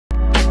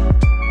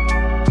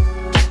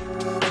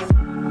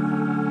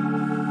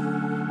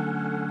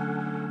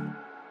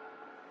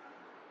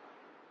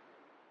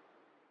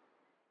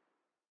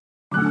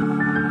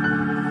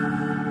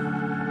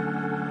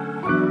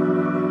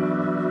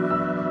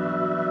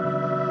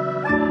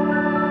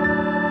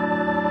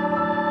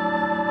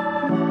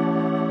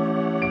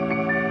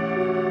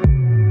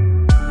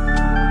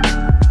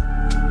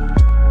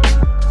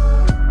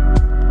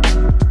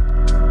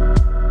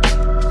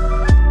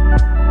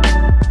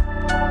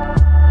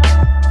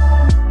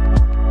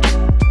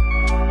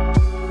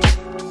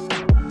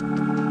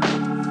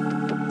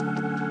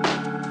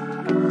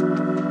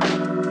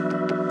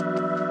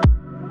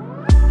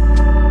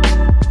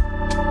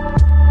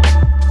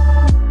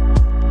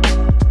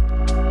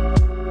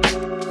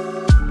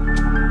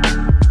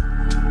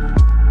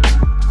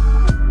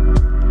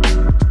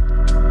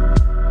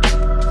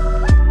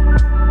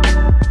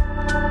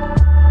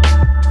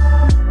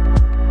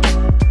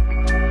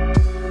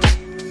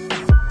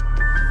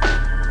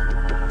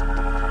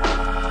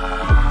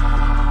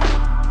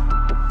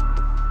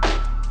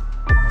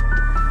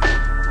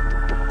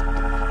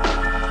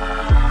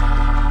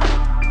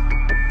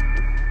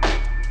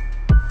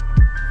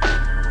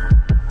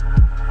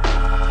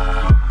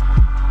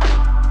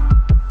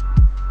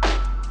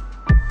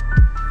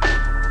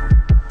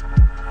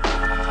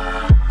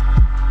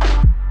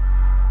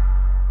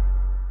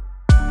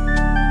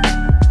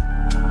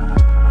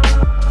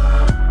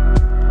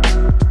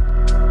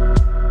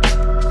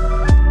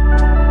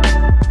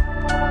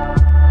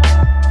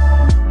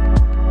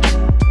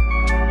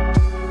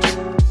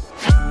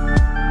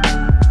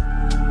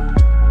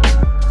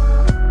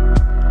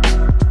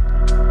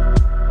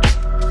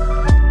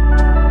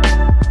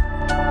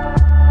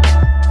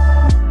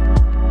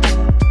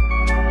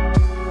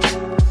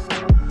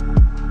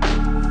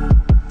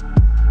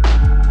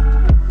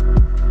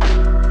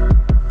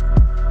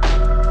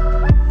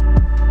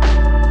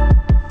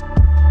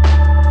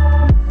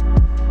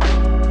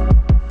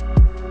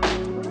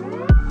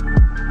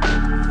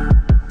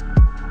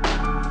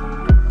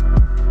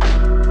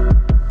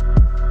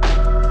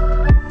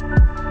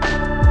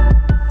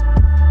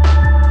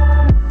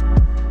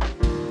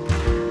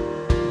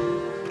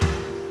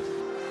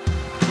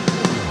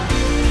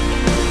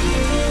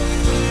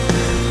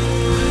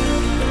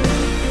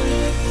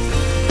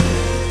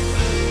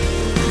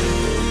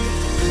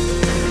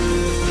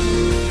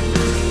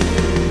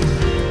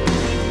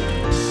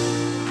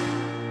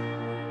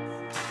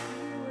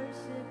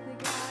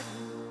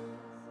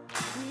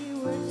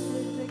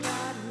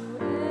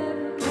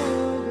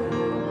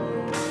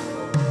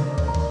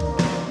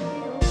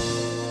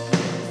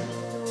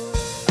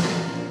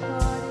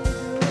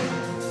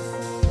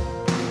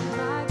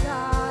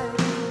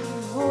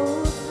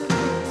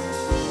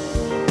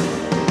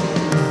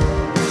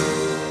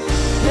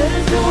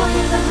joy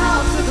in the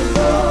house of the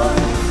Lord.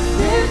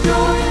 There's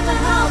joy in the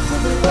house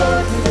of the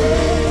Lord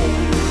today,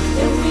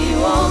 and we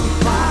won't be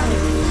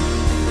quiet.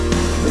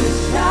 We'll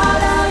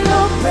shout out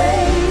your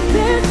praise.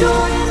 There's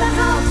joy in the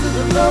house of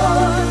the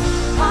Lord.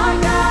 Our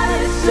God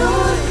is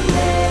surely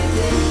in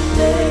this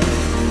place,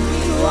 and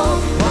we won't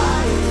be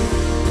quiet.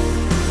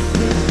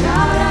 We'll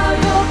shout out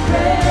your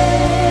praise.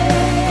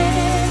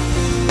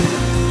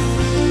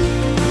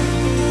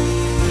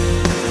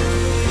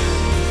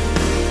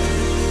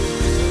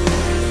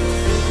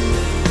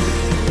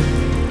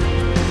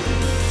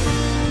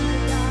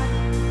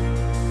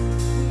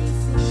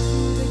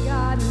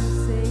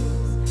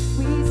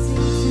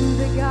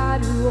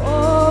 God who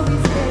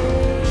always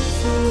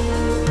makes a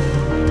way.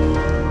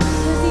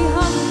 'Cause he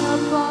hung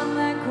up on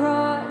that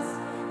cross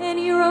and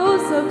he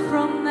rose up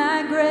from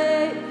that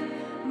grave.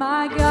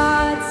 My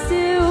God,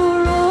 still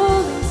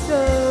rolling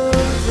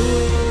stones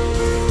away.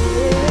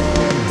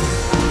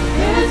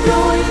 There's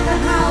joy in the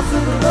house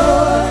of the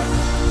Lord.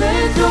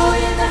 There's joy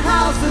in the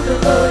house of the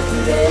Lord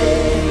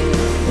today,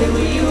 and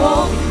we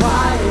won't be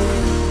quiet.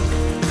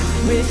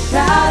 We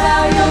shout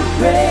out your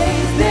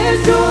praise.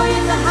 There's joy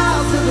in the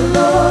house of the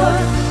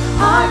Lord.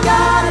 Our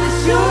God is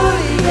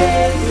surely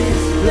in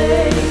this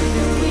place,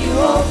 and we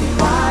won't be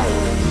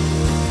quiet.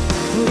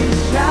 We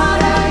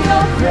shout out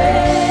your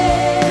praise.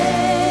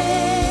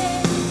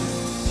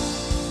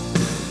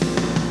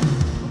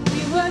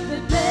 We were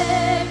the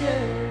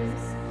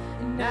beggars,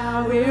 and now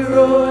we're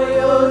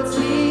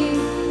royalty.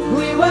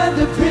 We were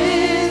the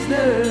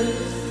prisoners,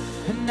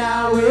 and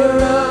now we're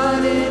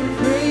running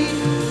free.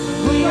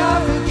 We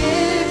are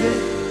forgiven,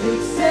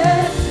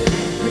 accepted,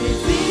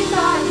 redeemed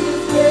by His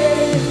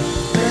grace.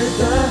 Let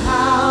the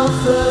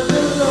house of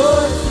the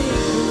Lord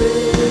sing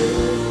praise.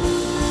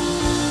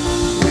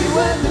 We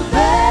were the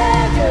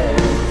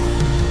beggars,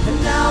 and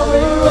now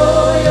we're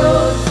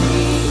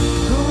royalty.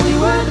 We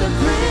were the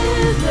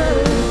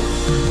prisoners,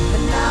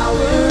 and now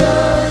we're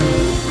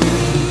running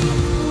free.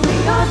 We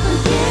are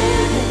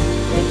forgiven,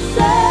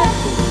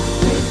 accepted,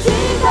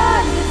 redeemed by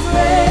His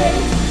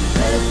grace.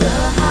 Let the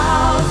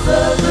house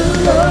of the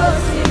Lord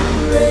sing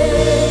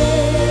praise.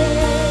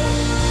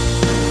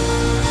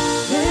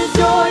 There's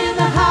joy in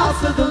the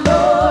house of the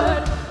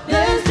Lord.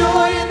 There's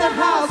joy in the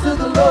house of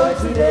the Lord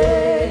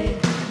today,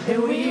 and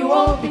we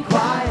won't be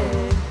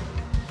quiet.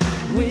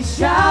 We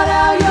shout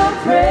out your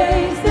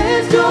praise.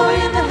 There's joy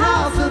in the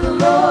house of the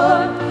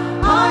Lord.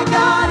 Our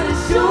God is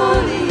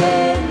surely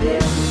in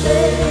this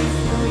place,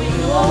 and we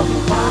won't be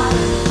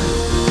quiet.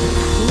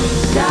 We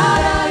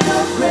shout out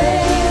your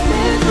praise.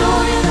 There's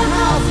joy in the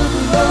house of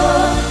the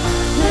Lord.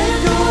 There's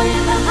joy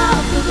in the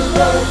house of the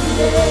Lord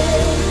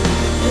today,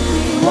 and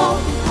we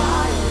won't be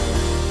quiet.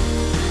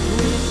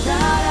 We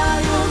shout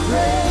out your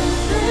praise.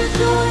 There's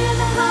joy in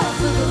the house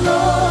of the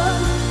Lord.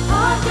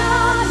 Our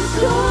God is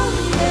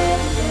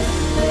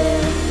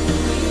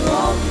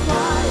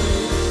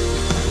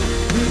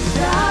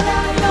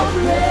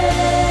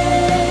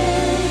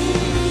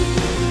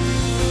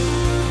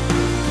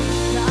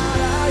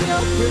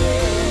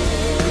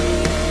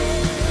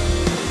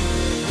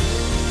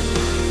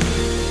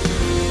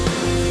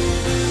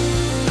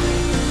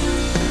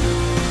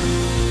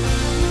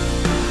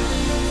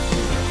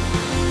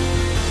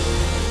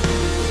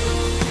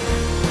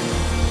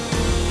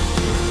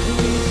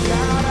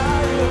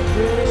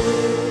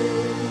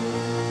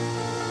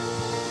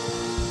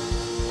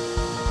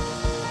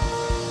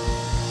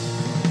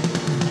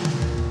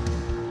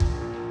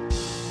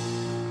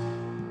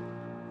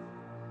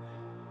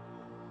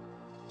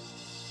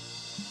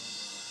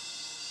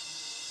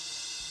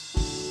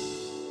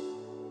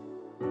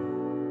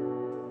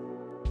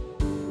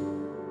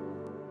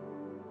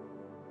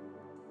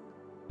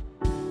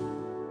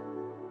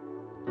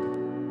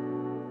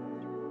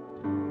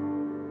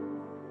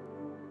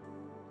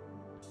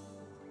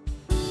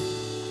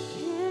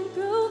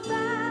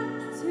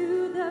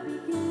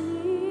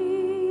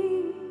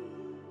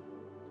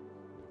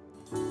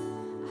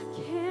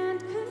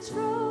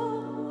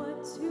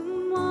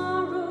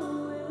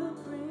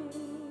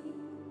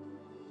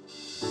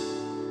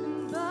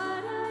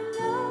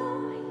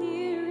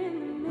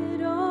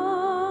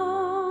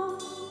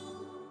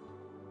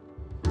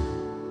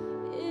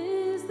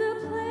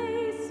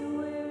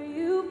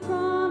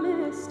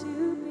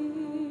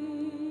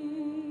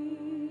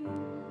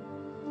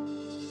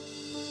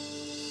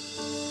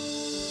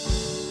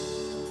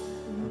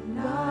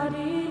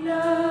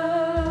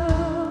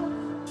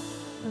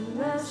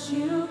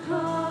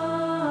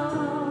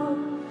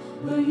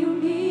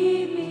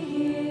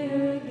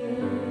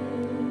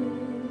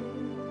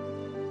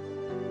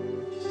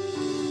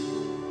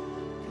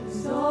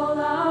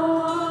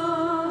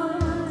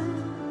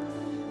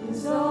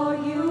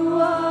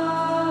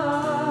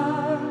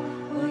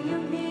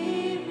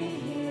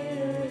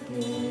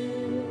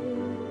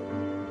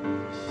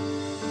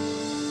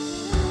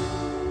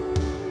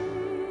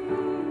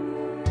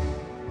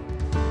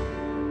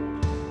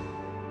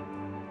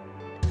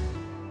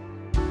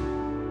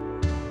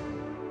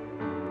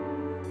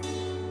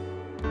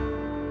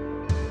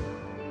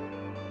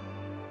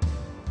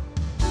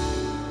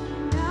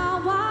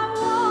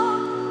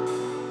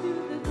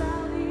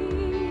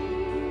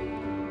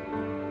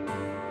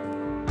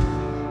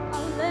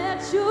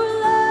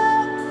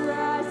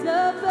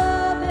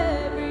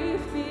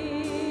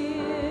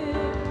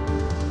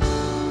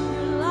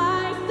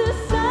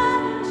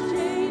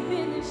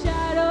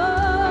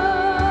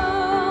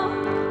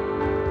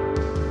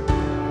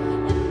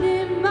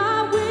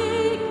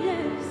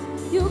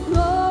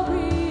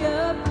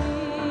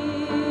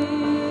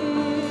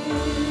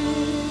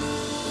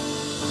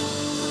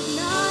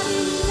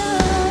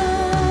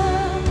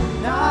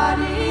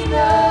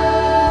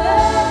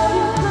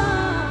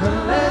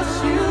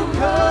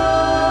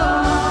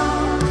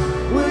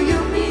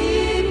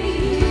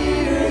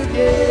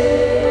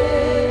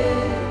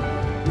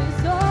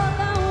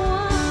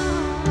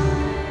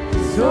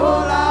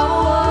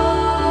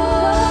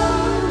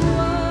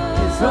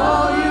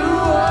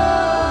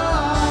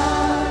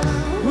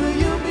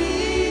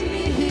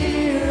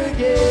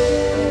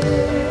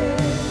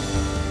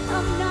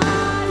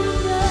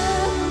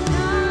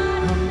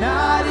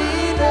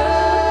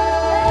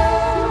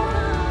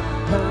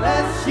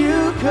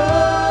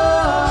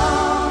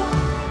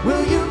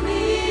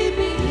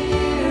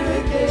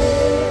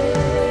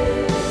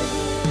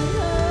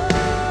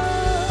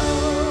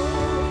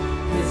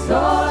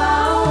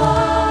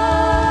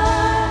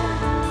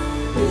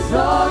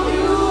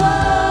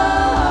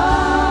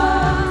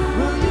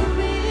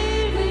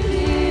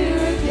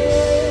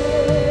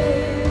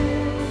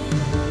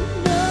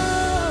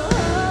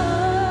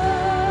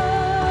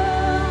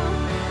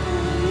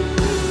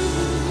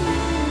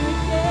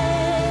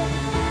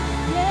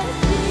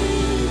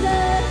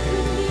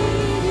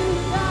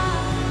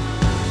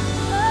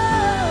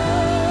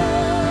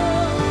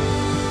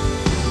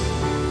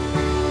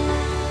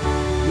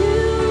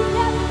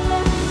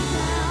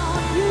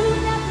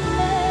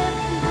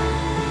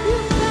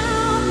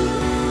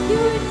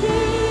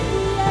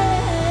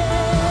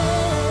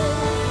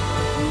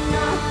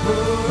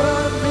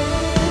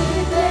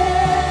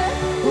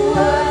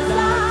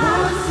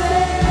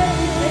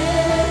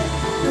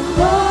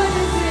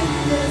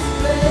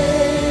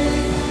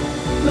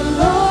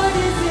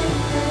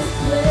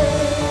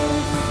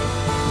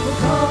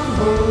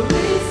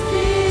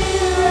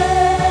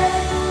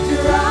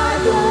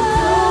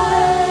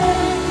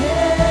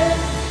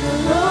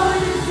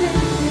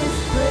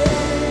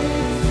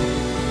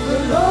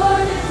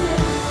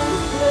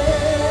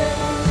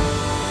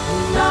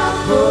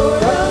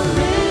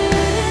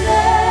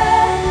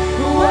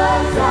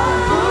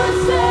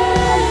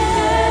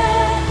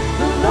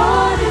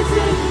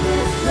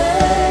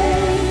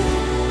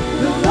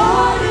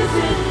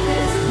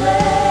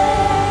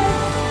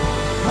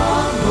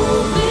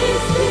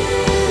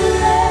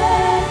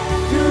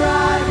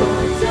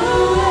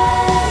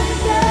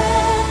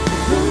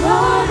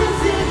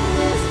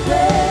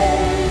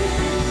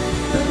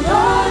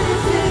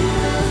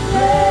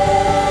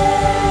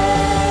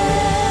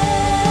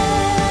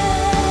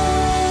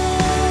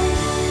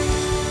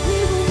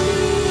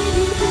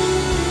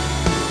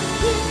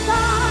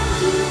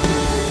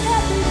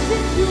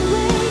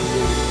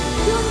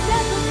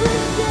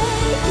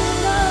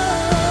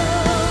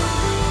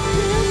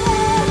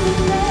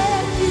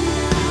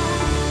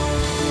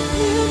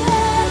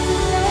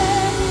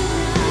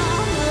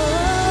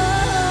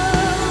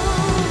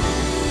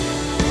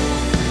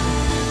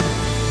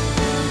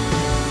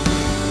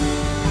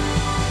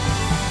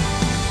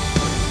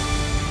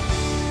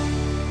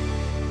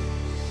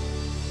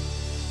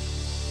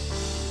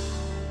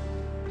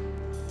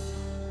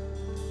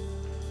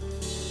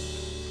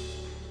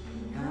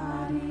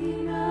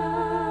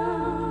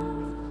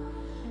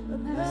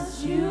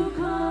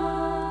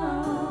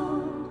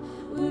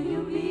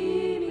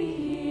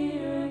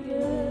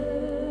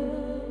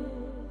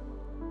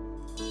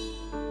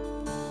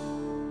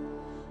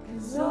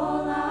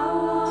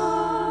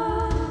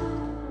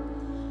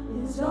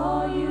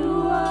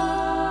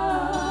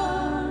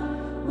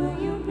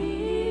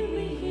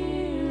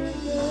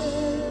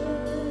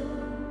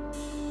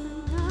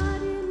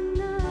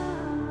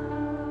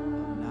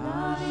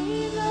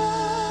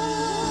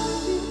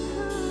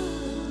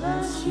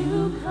Unless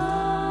you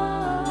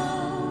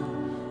come,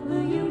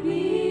 will you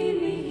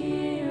meet me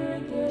here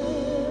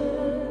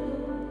again?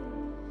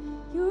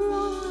 You're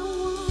all I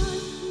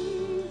want,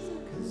 Jesus.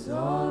 'Cause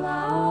all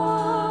I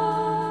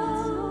want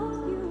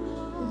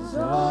is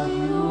all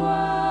you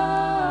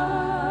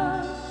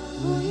are.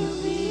 Will you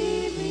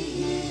meet me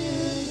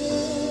here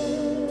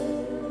again?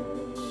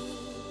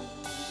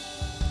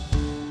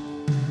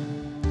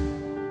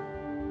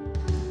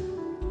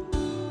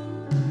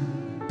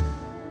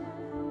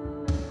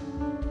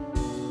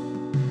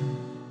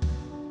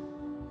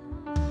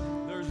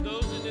 There's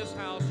those in this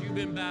house, you've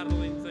been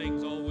battling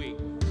things all week.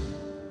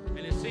 And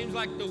it seems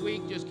like the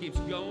week just keeps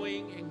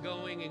going and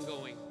going and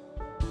going.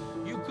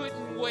 You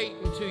couldn't wait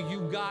until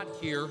you got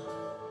here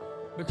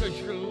because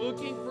you're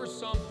looking for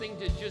something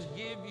to just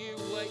give you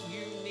what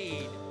you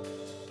need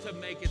to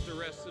make it the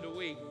rest of the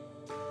week.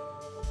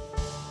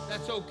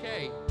 That's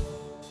okay.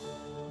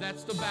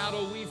 That's the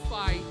battle we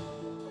fight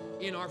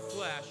in our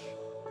flesh.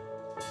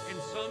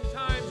 And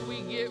sometimes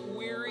we get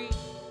weary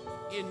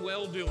in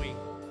well-doing.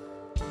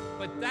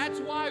 But that's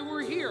why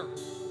we're here.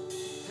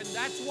 And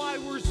that's why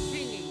we're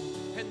singing.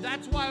 And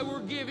that's why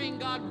we're giving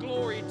God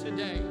glory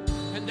today.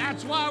 And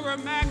that's why we're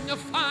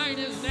magnifying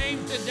His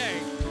name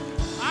today.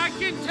 I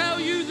can tell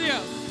you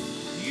this.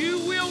 You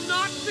will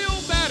not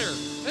feel better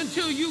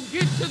until you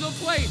get to the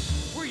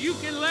place where you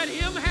can let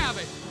Him have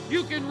it.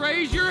 You can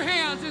raise your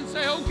hands and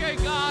say, okay,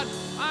 God,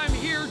 I'm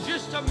here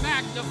just to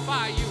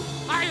magnify you.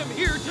 I am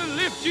here to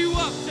lift you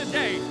up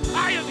today.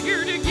 I am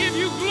here to give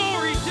you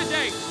glory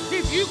today.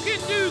 If you can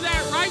do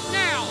that right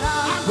now,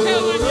 I'm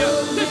telling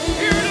you, the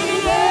Spirit of the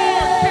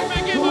Lord can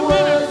begin to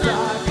minister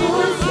in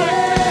your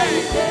life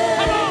today.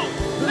 Come on,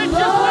 let's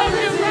just love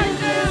Him right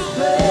now.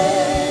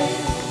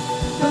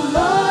 The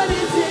Lord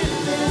is in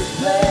this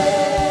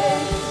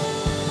place.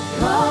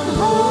 Come,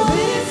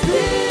 Holy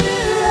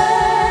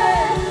Spirit,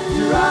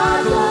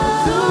 drive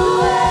us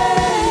away.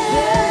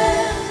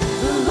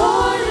 The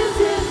Lord is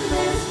in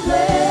this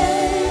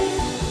place.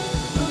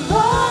 The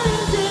Lord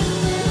is in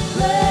this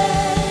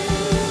place.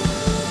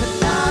 And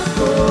not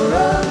for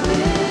a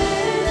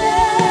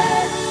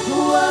minute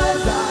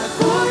was I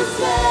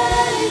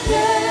forsaken.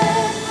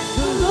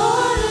 The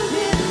Lord is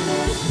in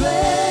this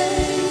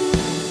place.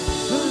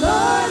 The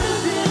Lord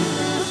is in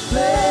this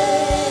place.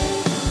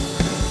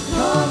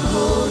 Come,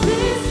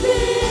 Holy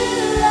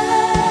Spirit,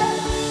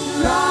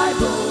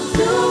 drive us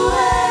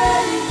away.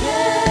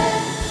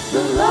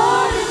 The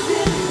Lord is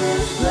in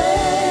this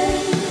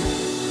place.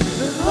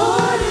 The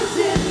Lord is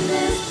in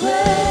this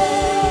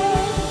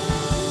place.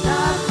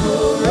 Not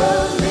for a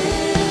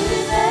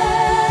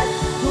minute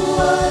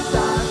was I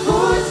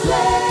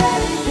forsaken.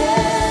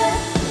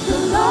 The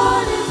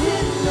Lord is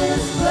in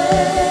this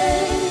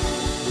place.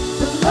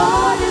 The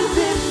Lord is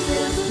in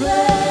this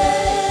place.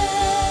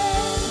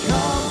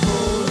 Come,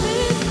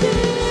 Holy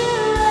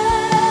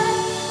Spirit,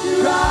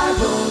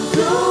 drive us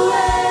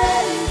away.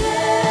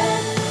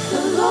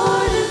 The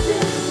Lord is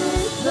in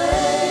this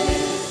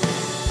place.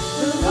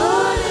 The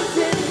Lord is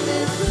in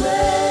this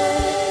place.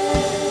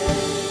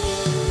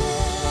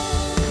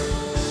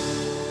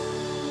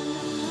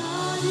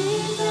 Not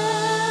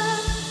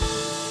enough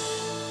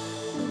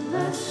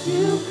unless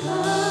you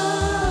come.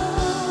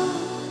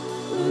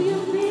 Will you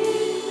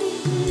meet me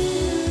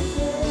here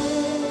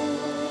again?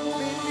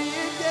 Meet me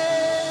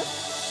again.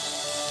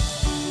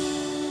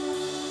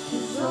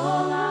 'Cause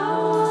all I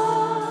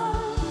want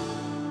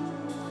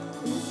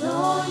is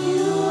all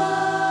you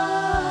are.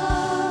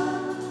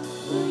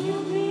 Will you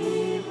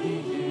meet me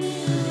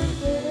here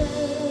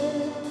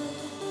again?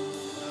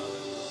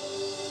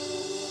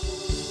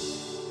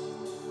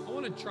 I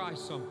want to try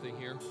something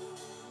here.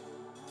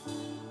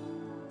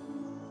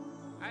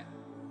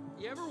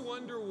 You ever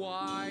wonder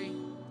why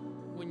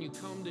when you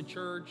come to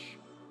church,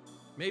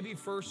 maybe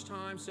first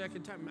time,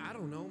 second time, I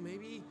don't know,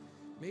 maybe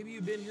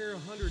you've been here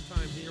 100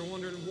 times and you're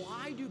wondering,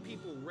 why do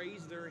people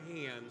raise their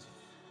hands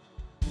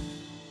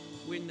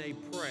when they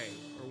pray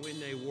or when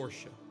they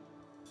worship?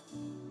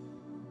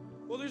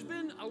 Well, there's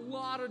been a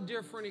lot of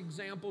different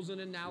examples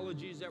and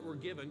analogies that were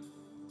given.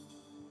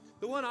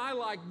 The one I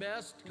like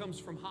best comes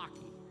from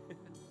hockey.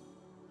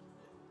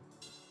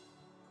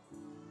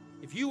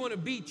 If you want to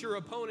beat your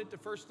opponent, the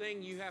first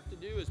thing you have to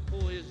do is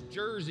pull his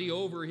jersey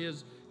over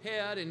his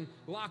head and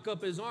lock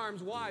up his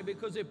arms. Why?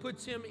 Because it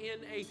puts him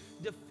in a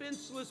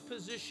defenseless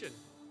position.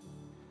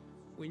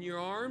 When your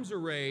arms are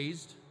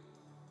raised,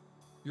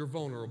 you're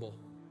vulnerable.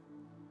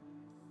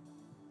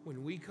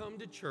 When we come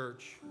to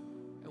church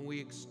and we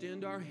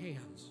extend our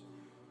hands,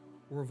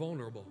 we're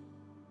vulnerable.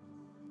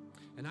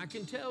 And I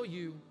can tell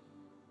you,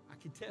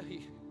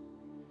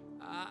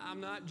 I'm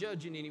not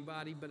judging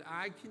anybody, but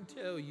I can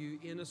tell you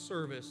in a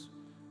service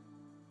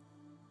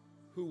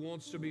who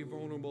wants to be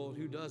vulnerable and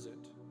who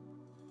doesn't,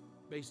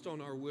 based on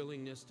our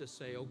willingness to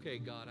say, okay,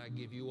 God, I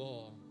give you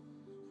all,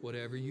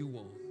 whatever you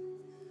want.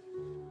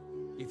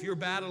 If you're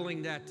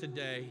battling that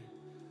today,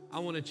 I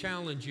want to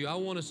challenge you. I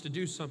want us to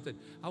do something.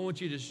 I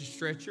want you to just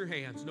stretch your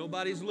hands.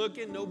 Nobody's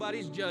looking,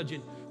 nobody's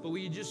judging, but will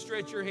you just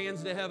stretch your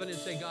hands to heaven and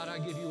say, God, I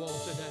give you all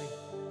today.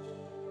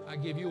 I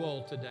give you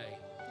all today.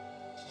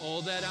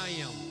 all that I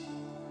am,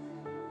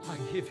 I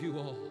give you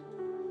all.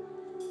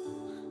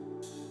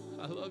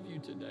 I love you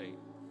today.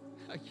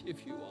 I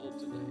give you all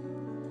today.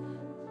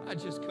 I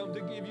just come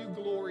to give you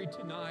glory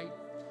tonight.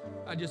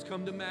 I just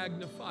come to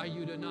magnify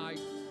you tonight.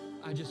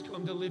 I just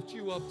come to lift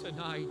you up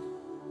tonight.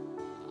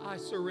 I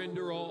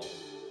surrender all.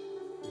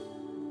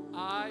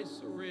 I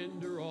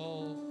surrender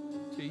all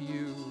to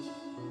you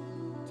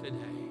today.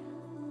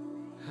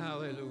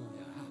 Hallelujah,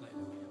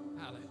 hallelujah,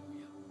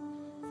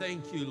 hallelujah.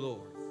 Thank you,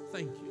 Lord.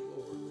 Thank you,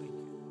 Lord. Thank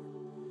you,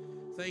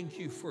 Lord. Thank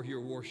you for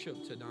your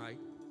worship tonight.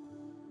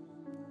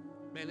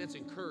 Man, that's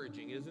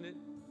encouraging, isn't it?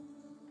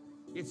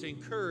 It's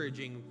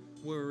encouraging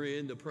when we're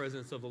in the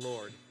presence of the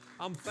Lord.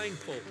 I'm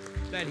thankful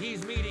that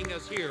He's meeting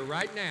us here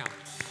right now.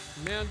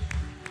 Amen.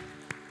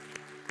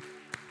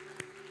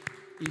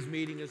 He's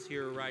meeting us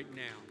here right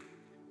now.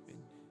 And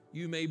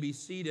you may be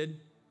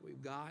seated.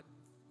 We've got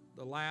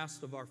the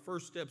last of our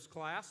First Steps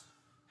class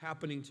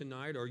happening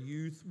tonight. Our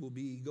youth will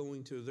be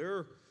going to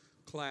their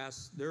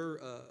class, their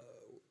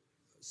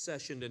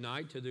session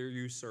tonight, to their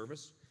youth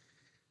service.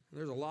 And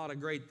there's a lot of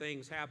great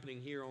things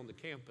happening here on the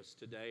campus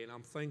today, and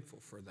I'm thankful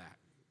for that.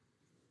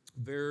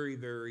 Very,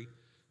 very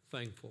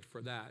thankful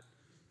for that.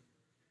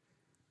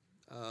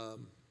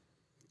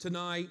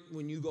 Tonight,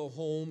 when you go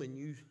home and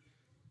you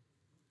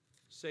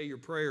say your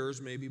prayers,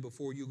 maybe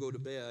before you go to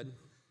bed,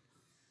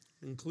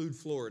 include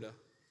Florida,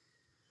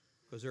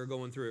 because they're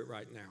going through it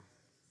right now.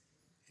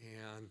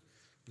 And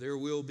there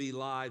will be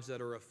lives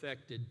that are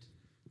affected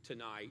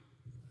tonight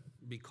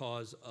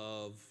because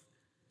of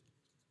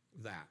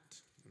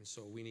that. And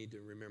so we need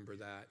to remember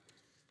that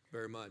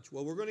very much.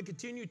 Well, we're going to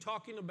continue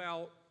talking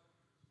about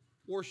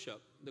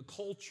worship, the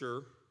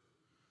culture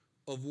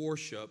of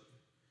worship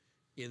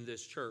in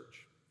this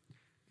church,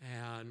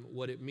 and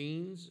what it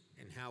means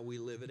and how we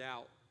live it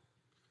out.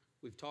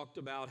 We've talked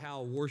about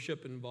how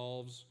worship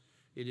involves,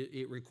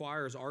 it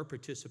requires our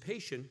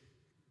participation.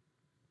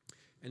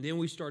 And then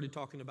we started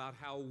talking about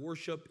how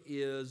worship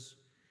is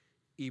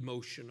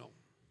emotional.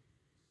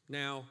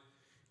 Now,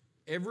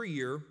 every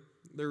year,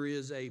 there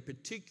is a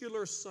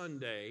particular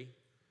Sunday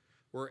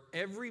where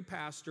every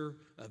pastor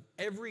of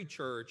every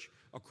church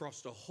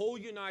across the whole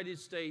United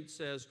States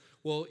says,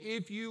 well,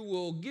 if you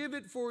will give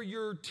it for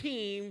your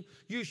team,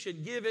 you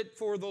should give it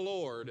for the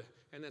Lord.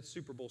 And that's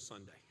Super Bowl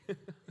Sunday.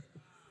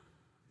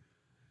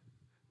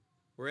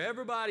 Where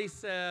everybody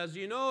says,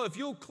 you know, if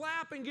you'll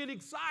clap and get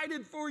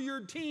excited for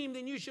your team,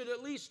 then you should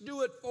at least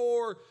do it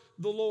for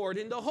the Lord.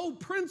 And the whole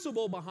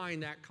principle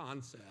behind that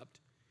concept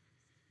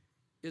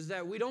is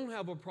that we don't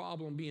have a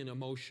problem being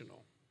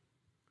emotional.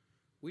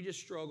 We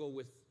just struggle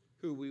with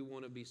who we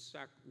want to be,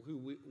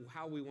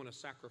 how we want to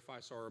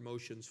sacrifice our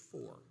emotions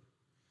for.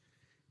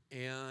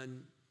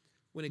 And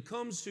when it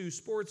comes to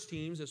sports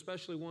teams,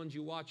 especially ones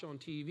you watch on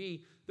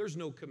TV, there's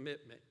no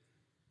commitment.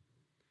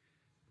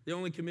 The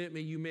only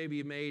commitment you may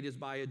be made is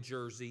by a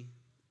jersey,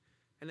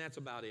 and that's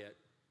about it.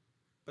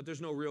 But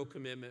there's no real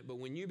commitment. But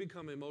when you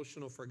become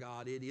emotional for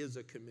God, it is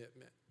a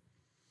commitment.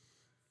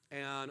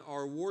 And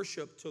our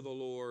worship to the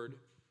Lord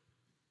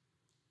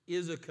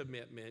is a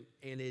commitment,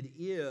 and it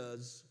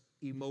is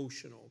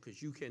emotional,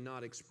 because you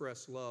cannot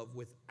express love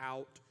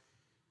without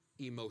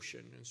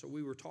emotion. And so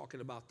we were talking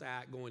about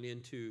that going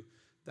into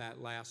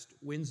that last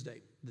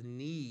Wednesday, the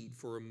need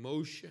for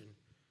emotion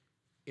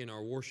in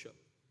our worship.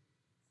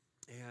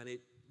 And it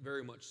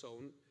very much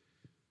so.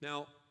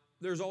 Now,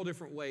 there's all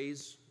different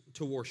ways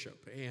to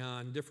worship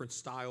and different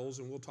styles,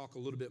 and we'll talk a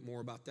little bit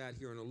more about that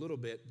here in a little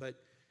bit, but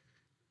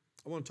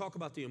I want to talk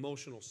about the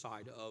emotional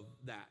side of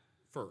that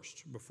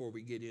first before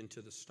we get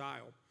into the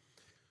style.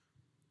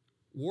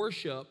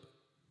 Worship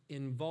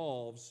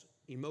involves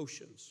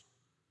emotions,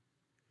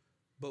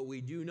 but we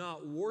do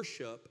not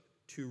worship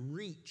to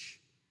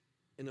reach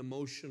an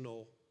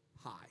emotional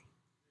high.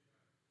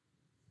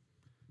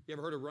 You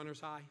ever heard of runner's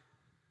high?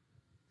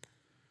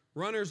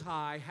 Runner's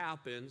high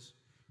happens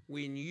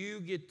when you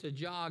get to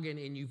jogging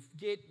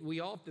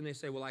and they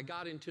say, well, I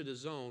got into the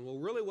zone. Well,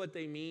 really what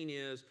they mean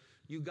is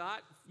you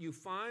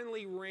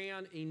finally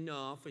ran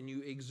enough and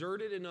you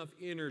exerted enough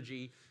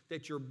energy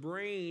that your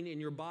brain and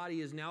your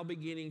body is now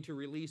beginning to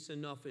release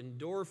enough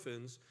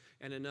endorphins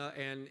and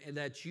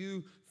that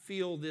you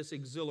feel this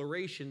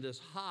exhilaration, this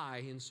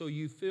high, and so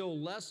you feel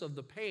less of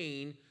the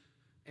pain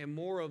and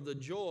more of the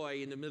joy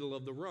in the middle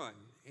of the run.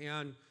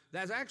 And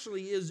that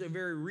actually is a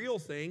very real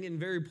thing and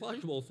very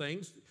pleasurable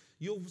things.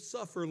 You'll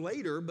suffer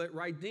later, but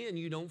right then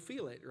you don't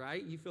feel it,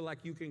 right? You feel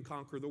like you can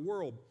conquer the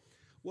world.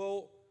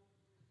 Well,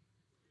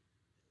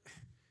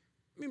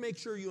 let me make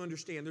sure you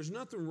understand there's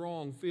nothing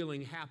wrong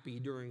feeling happy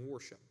during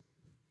worship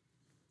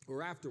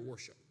or after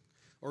worship.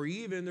 Or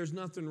even there's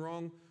nothing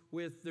wrong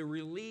with the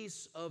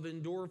release of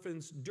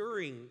endorphins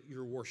during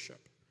your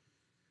worship.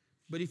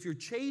 But if you're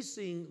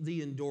chasing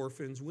the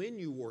endorphins when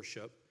you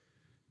worship,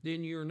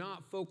 then you're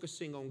not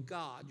focusing on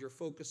God. You're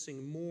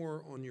focusing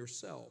more on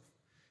yourself.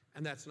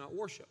 And that's not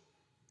worship,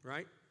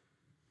 right?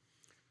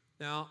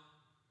 Now,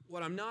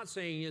 what I'm not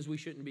saying is we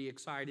shouldn't be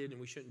excited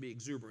and we shouldn't be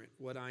exuberant.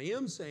 What I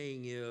am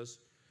saying is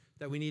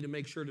that we need to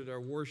make sure that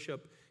our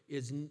worship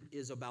is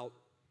about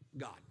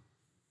God.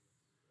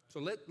 So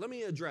let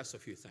me address a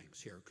few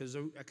things here, because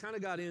I kind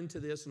of got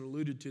into this and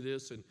alluded to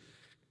this, and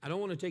I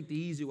don't want to take the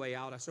easy way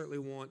out. I certainly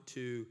want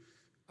to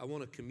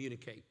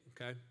communicate,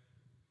 okay?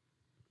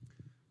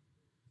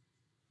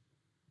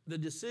 The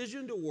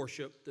decision to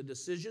worship, the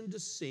decision to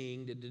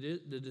sing,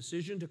 the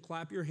decision to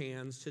clap your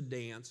hands, to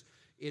dance,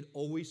 it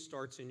always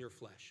starts in your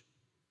flesh.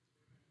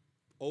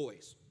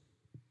 Always.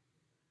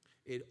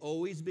 It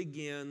always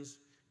begins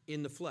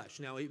in the flesh.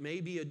 Now, it may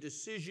be a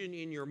decision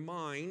in your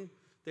mind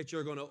that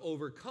you're going to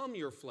overcome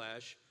your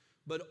flesh,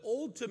 but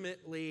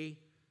ultimately,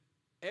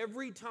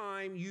 every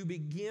time you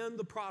begin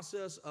the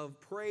process of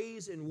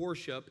praise and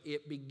worship,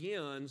 it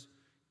begins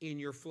in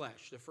your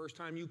flesh. The first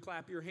time you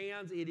clap your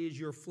hands, it is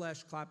your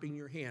flesh clapping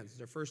your hands.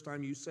 The first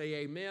time you say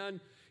amen,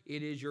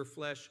 it is your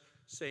flesh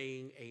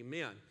saying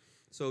amen.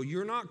 So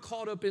you're not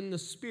caught up in the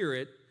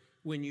Spirit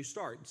when you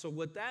start. So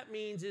what that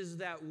means is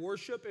that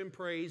worship and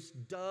praise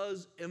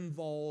does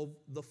involve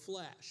the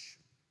flesh.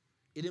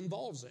 It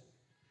involves it.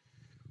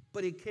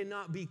 But it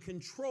cannot be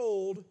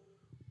controlled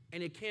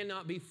and it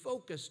cannot be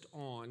focused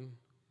on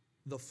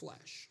the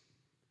flesh.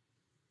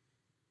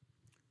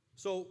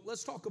 So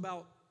let's talk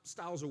about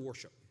styles of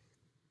worship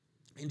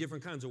and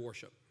different kinds of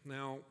worship.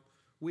 Now,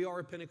 we are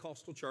a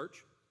Pentecostal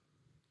church,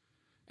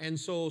 and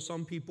so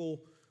some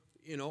people,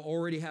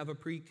 already have a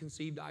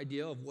preconceived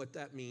idea of what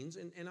that means,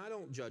 and I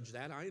don't judge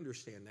that. I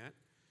understand that.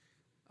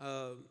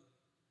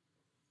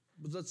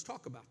 But let's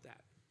talk about that.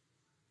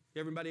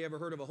 Everybody ever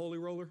heard of a holy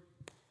roller?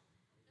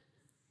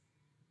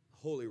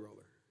 Holy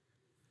roller.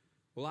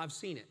 Well, I've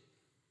seen it.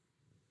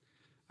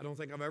 I don't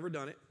think I've ever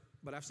done it,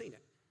 but I've seen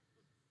it.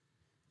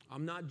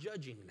 I'm not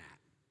judging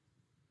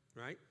that,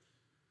 right?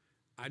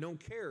 I don't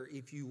care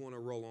if you want to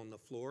roll on the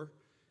floor,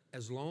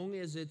 as long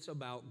as it's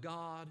about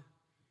God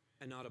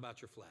and not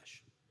about your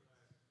flesh.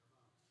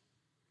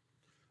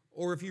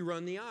 Or if you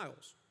run the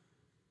aisles.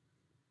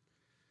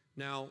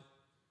 Now,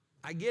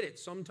 I get it.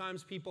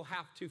 Sometimes people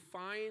have to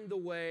find the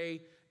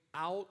way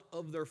out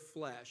of their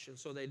flesh, and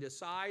so they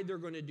decide they're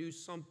going to do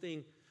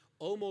something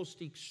almost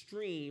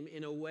extreme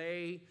in a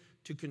way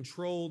to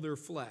control their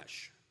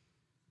flesh.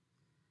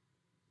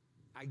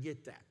 I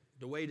get that.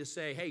 The way to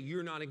say, hey,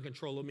 you're not in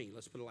control of me.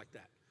 Let's put it like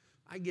that.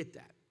 I get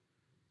that.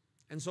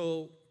 And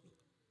so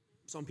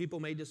some people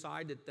may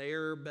decide that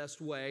their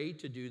best way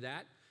to do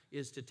that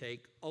is to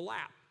take a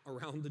lap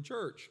around the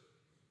church.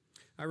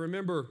 I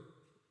remember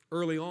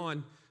early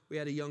on, we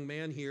had a young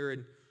man here,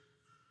 and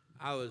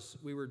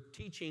we were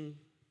teaching,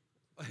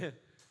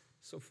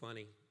 so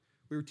funny.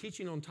 We were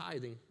teaching on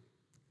tithing,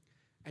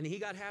 and he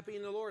got happy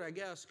in the Lord, I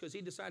guess, because he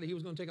decided he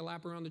was going to take a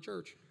lap around the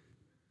church.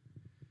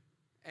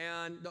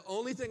 And the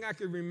only thing I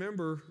could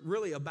remember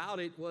really about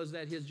it was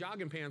that his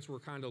jogging pants were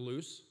kind of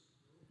loose.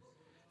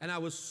 And I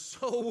was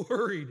so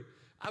worried.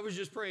 I was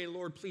just praying,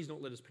 Lord, please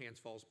don't let his pants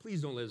fall.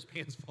 Please don't let his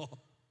pants fall.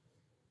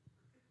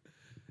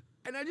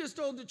 And I just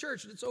told the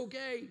church, it's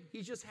okay.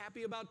 He's just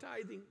happy about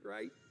tithing,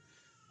 right?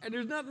 And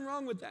there's nothing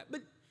wrong with that.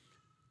 But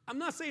I'm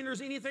not saying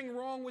there's anything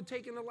wrong with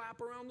taking a lap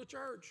around the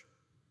church.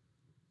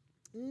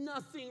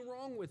 Nothing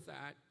wrong with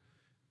that,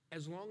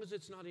 as long as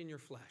it's not in your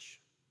flesh.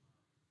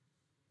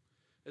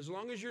 As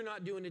long as you're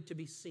not doing it to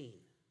be seen.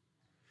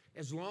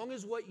 As long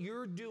as what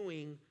you're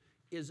doing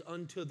is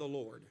unto the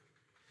Lord.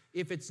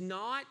 If it's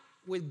not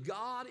with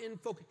God in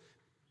focus.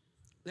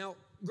 Now,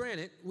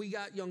 granted, we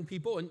got young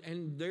people,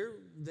 and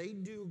they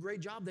do a great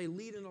job. They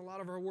lead in a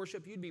lot of our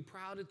worship. You'd be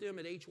proud at them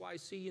at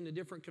HYC and the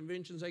different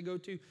conventions they go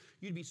to.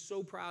 You'd be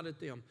so proud at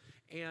them.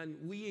 And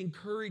we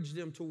encourage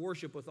them to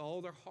worship with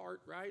all their heart,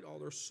 right? All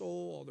their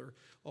soul,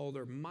 all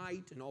their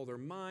might, and all their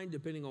mind,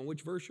 depending on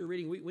which verse you're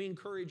reading. We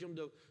encourage them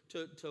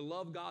to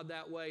love God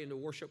that way and to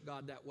worship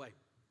God that way.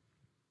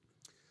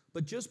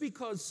 But just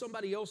because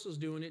somebody else is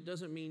doing it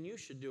doesn't mean you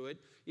should do it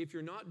if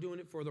you're not doing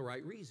it for the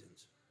right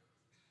reasons.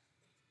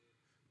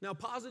 Now,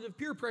 positive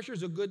peer pressure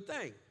is a good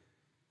thing,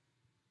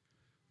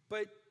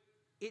 but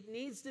it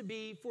needs to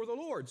be for the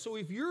Lord. So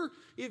if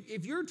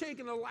you're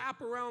taking a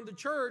lap around the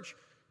church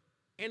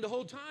and the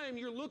whole time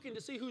you're looking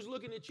to see who's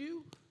looking at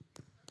you,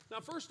 now,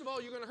 first of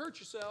all, you're going to hurt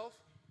yourself,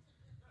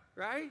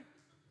 right?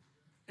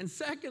 And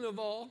second of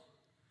all,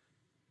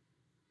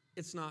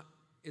 it's not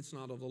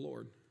of the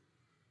Lord.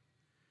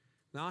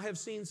 Now, I have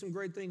seen some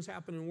great things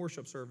happen in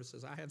worship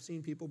services. I have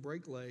seen people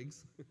break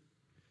legs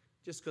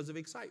just because of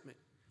excitement.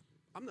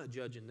 I'm not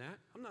judging that.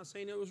 I'm not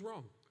saying it was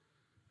wrong.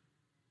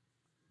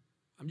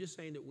 I'm just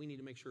saying that we need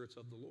to make sure it's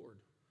of the Lord.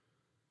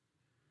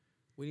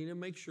 We need to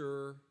make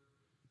sure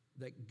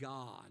that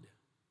God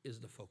is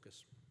the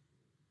focus.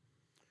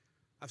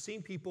 I've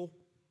seen people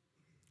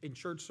in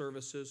church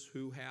services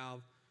who have,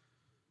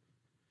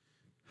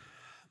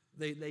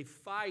 they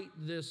fight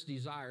this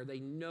desire. They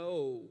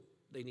know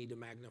they need to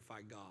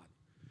magnify God,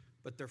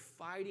 but they're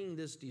fighting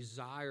this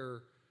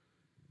desire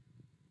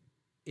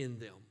in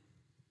them.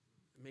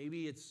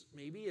 Maybe it's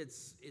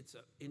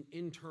an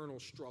internal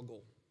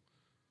struggle.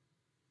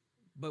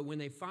 But when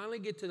they finally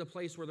get to the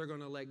place where they're going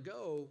to let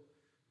go,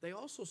 they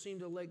also seem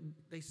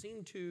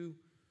to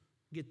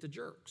get the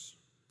jerks.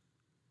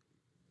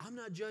 I'm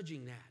not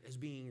judging that as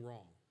being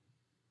wrong.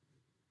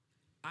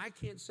 I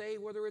can't say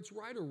whether it's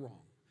right or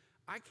wrong.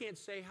 I can't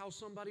say how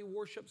somebody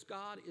worships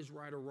God is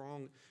right or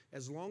wrong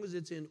as long as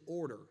it's in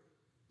order.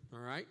 All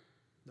right?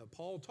 Now,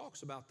 Paul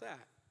talks about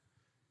that.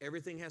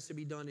 Everything has to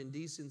be done in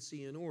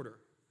decency and order.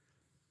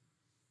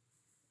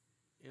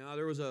 You know,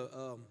 there was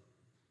a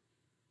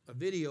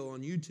video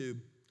on YouTube.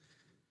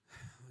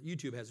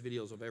 YouTube has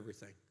videos of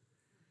everything.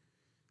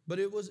 But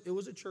it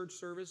was a church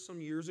service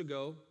some years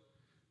ago,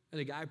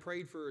 and a guy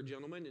prayed for a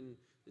gentleman, and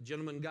the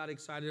gentleman got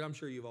excited. I'm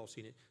sure you've all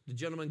seen it. The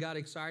gentleman got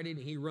excited,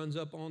 and he runs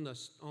up on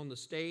the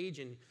stage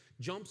and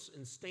jumps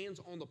and stands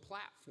on the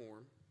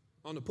platform,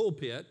 on the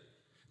pulpit.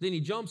 Then he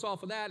jumps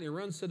off of that, and he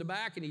runs to the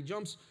back, and he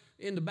jumps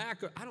in the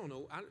back. I don't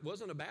know. It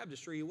wasn't a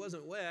baptistry. It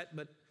wasn't wet,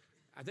 but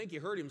I think he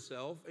hurt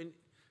himself. And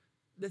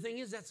the thing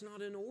is, that's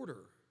not in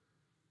order.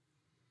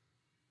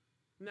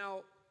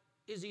 Now,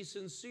 is he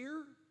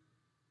sincere?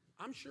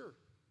 I'm sure.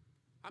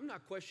 I'm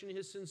not questioning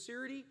his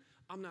sincerity.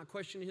 I'm not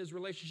questioning his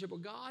relationship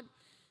with God.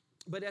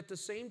 But at the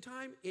same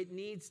time, it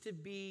needs to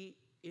be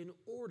in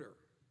order.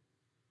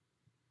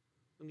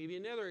 I'll give you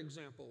another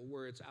example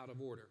where it's out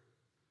of order.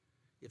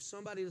 If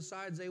somebody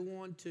decides they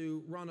want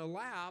to run a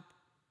lap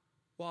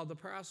while the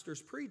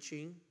pastor's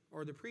preaching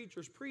or the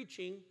preacher's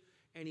preaching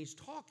and he's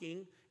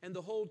talking, and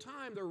the whole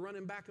time they're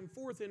running back and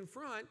forth in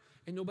front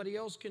and nobody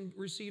else can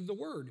receive the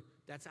word,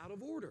 that's out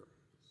of order.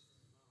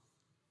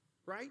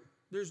 Right?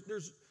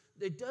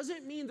 It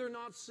doesn't mean they're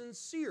not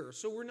sincere.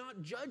 So we're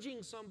not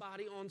judging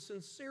somebody on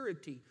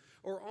sincerity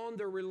or on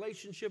their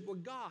relationship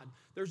with God.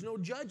 There's no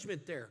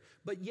judgment there.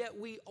 But yet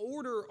we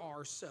order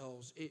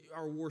ourselves,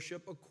 our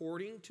worship,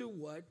 according to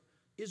what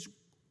is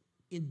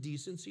in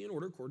decency and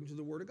order, according to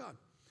the Word of God.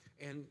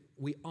 And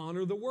we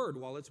honor the Word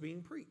while it's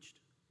being preached.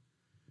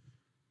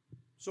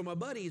 So my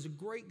buddy is a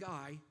great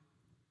guy,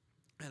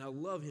 and I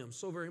love him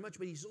so very much,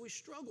 but he's always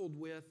struggled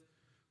with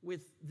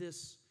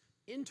this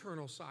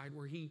internal side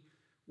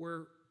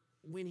where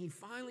when he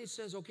finally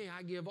says, okay,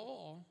 I give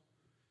all,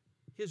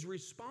 his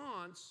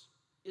response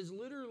is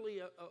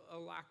literally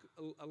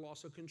a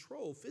loss of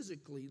control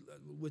physically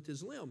with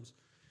his limbs,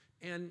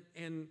 and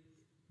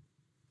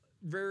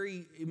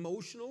very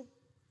emotional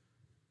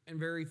and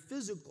very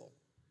physical.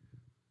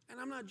 And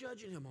I'm not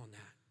judging him on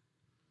that.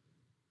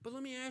 But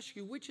let me ask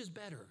you, which is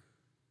better?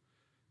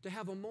 To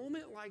have a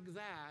moment like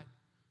that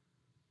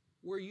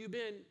where you've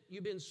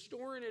been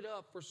storing it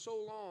up for so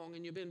long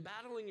and you've been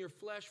battling your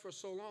flesh for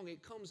so long,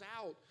 it comes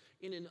out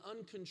in an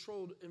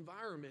uncontrolled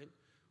environment.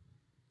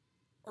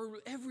 Or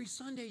every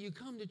Sunday you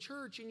come to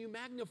church and you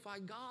magnify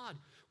God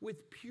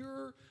with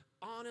pure,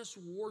 honest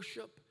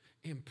worship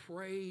and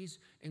praise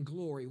and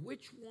glory.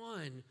 Which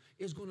one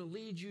is going to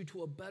lead you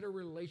to a better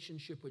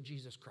relationship with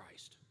Jesus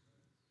Christ?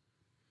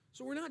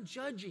 So we're not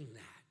judging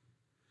that.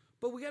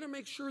 But we got to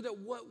make sure that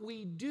what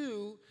we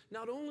do,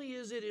 not only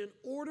is it in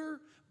order,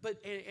 but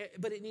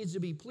it needs to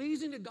be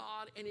pleasing to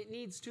God, and it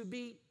needs to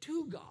be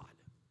to God.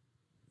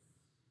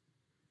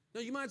 Now,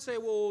 you might say,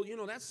 well,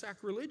 that's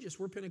sacrilegious.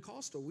 We're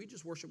Pentecostal. We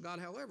just worship God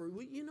however.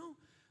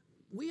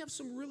 We have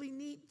some really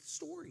neat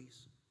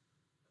stories.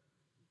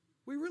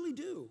 We really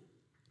do.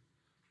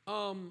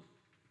 But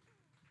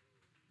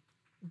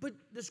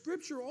the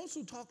Scripture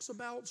also talks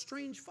about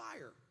strange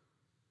fire.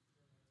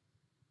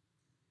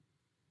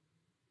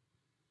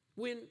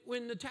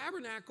 When the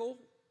tabernacle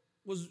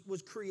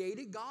was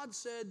created, God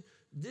said,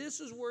 this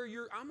is where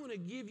I'm going to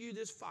give you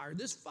this fire.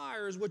 This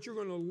fire is what you're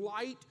going to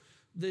light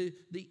the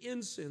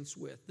incense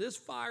with. This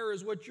fire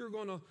is what you're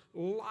going to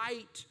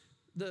light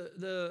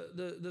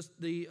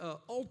the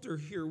altar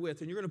here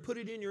with, and you're going to put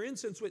it in your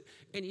incense with.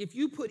 And if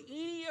you put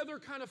any other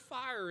kind of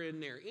fire in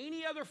there,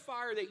 any other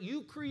fire that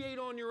you create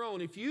on your own,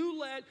 if you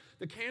let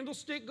the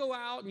candlestick go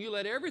out and you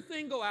let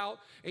everything go out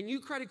and you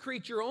try to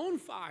create your own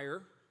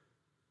fire,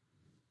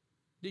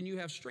 then you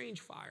have strange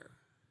fire.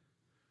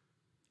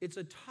 It's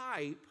a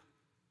type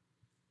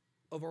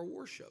of our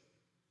worship.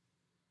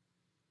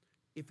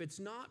 If it's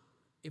not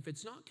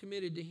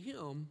committed to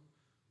Him,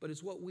 but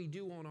it's what we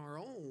do on our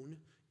own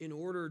in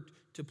order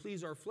to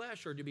please our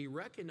flesh or to be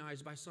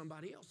recognized by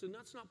somebody else, then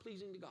that's not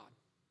pleasing to God.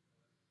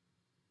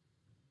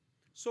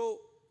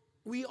 So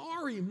we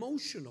are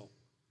emotional.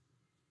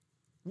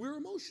 We're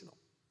emotional.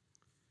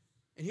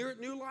 And here at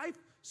New Life,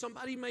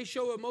 somebody may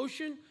show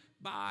emotion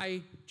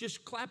by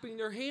just clapping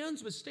their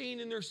hands but staying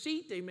in their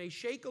seat. They may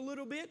shake a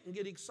little bit and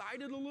get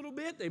excited a little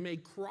bit. They may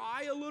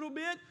cry a little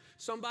bit.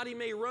 Somebody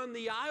may run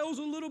the aisles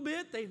a little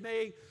bit. They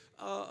may,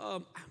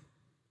 I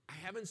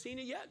haven't seen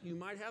it yet. You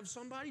might have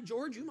somebody,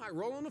 George, you might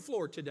roll on the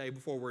floor today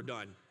before we're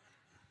done.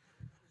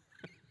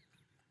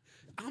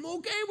 I'm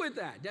okay with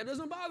that. That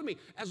doesn't bother me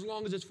as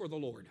long as it's for the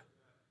Lord.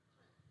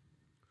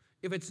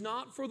 If it's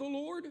not for the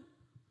Lord,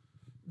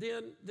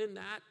 then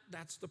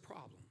that's the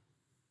problem,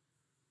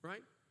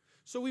 right?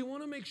 So we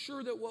want to make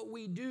sure that what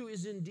we do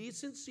is in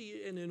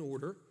decency and in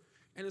order,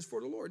 and is for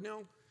the Lord.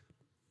 Now,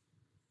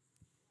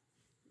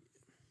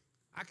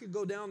 I could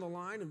go down the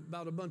line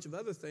about a bunch of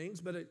other things,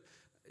 but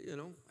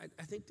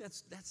I think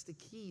that's the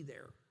key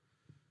there.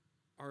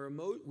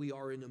 We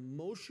are an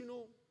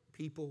emotional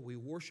people. We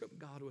worship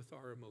God with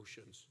our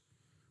emotions.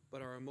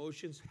 but our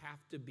emotions have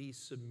to be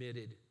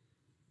submitted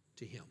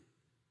to Him.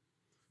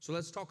 So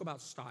let's talk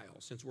about style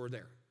since we're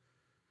there.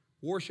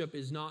 Worship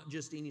is not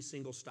just any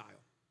single style,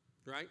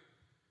 right?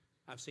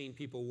 I've seen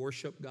people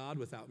worship God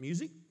without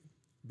music.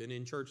 Been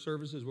in church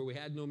services where we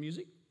had no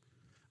music.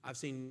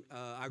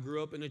 I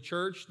grew up in a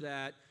church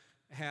that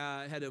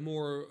had a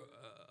more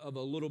of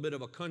a little bit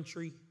of a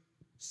country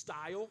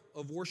style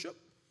of worship.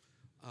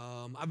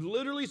 I've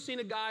literally seen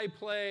a guy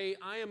play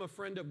I Am a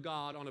Friend of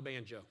God on a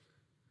banjo.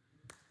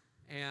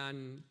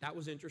 And that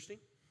was interesting,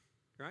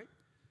 right?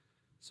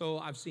 So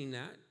I've seen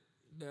that.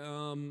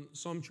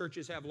 Some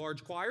churches have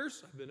large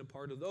choirs. I've been a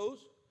part of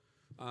those.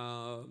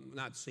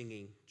 Not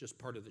singing, just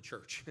part of the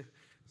church,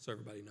 so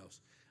everybody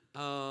knows.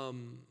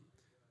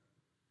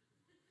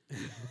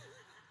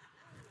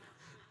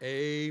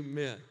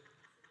 Amen.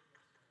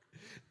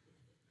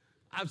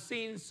 I've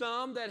seen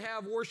some that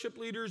have worship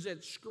leaders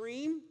that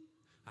scream.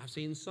 I've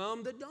seen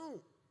some that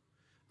don't.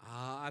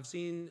 I've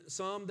seen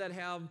some that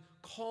have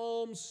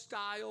calm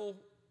style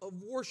of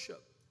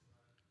worship.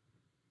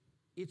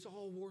 It's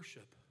all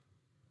worship.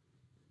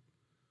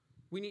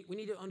 We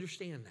need to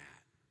understand that.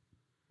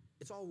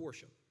 It's all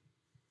worship.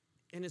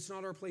 And it's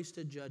not our place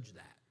to judge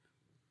that.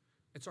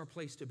 It's our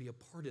place to be a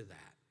part of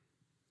that.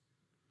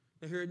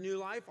 Now here at New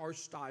Life, our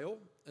style,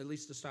 at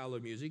least the style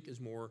of music, is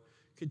more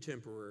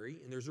contemporary,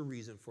 and there's a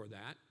reason for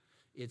that.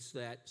 It's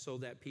that so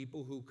that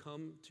people who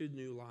come to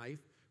New Life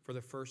for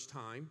the first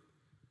time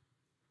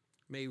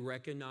may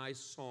recognize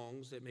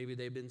songs that maybe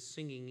they've been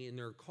singing in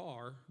their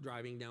car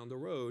driving down the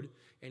road,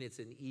 and it's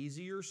an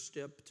easier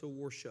step to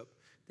worship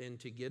than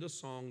to get a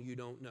song you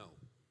don't know.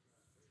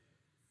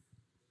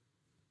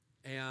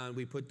 And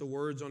we put the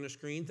words on the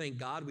screen. Thank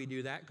God we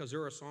do that, because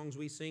there are songs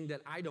we sing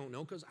that I don't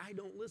know, because I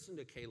don't listen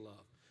to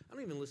K-Love. I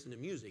don't even listen to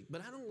music,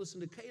 but I don't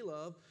listen to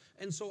K-Love,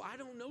 and so I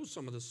don't know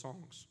some of the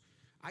songs.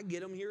 I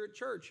get them here at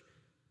church.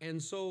 And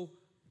so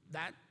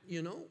that,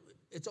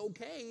 it's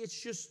okay.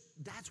 It's just,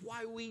 that's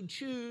why we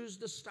choose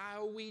the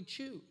style we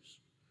choose.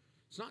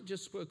 It's not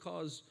just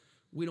because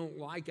we don't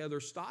like other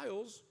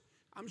styles.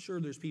 I'm sure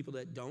there's people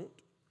that don't.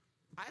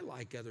 I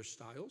like other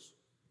styles.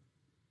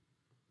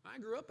 I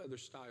grew up other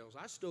styles.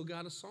 I still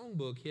got a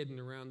songbook hidden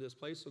around this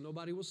place so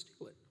nobody will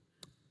steal it.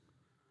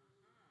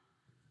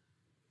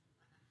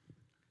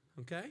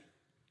 Okay?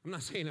 I'm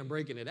not saying I'm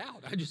breaking it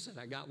out. I just said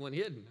I got one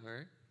hidden, all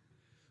right?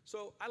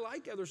 So I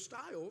like other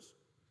styles,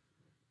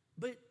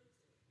 but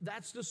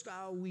that's the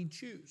style we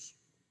choose.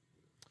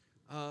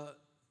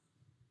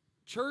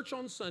 Church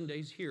on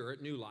Sundays here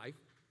at New Life,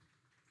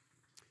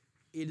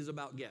 it is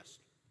about guests.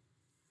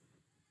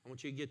 I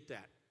want you to get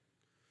that,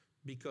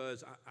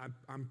 because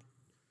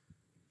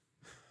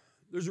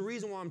there's a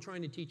reason why I'm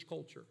trying to teach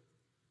culture,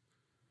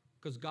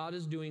 because God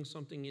is doing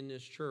something in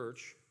this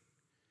church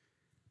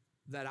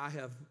that I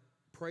have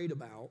prayed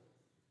about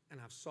and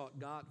I've sought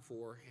God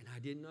for, and I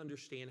didn't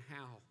understand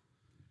how,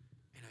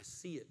 and I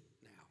see it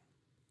now.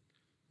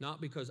 Not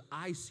because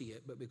I see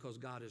it, but because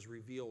God has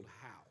revealed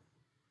how.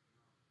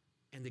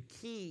 And the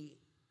key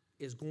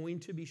is going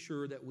to be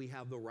sure that we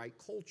have the right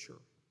culture.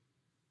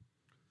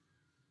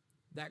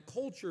 That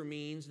culture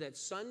means that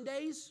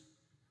Sundays,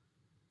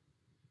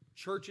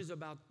 church is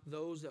about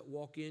those that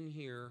walk in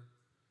here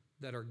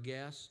that are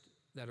guests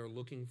that are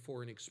looking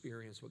for an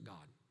experience with God.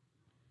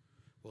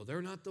 Well,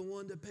 they're not the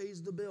one that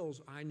pays the bills.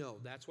 I know.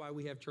 That's why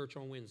we have church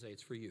on Wednesday.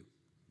 It's for you.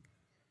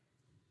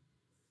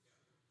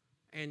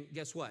 And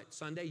guess what?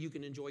 Sunday, you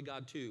can enjoy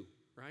God too,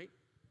 right?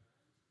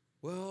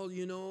 Well,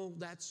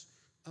 that's,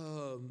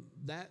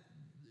 that,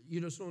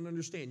 you just don't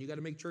understand. You got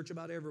to make church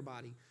about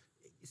everybody.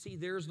 See,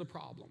 there's the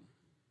problem.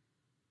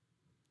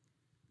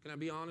 Can I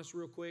be honest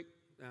real quick?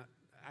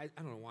 I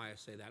don't know why I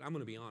say that. I'm going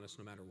to be honest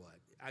no matter what.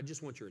 I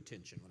just want your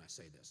attention when I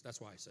say this.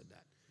 That's why I said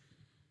that.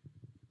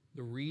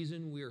 The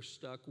reason we are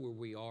stuck where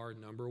we are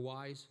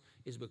number-wise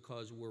is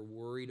because we're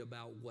worried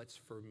about what's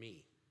for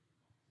me,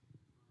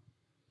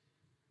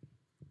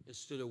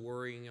 instead of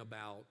worrying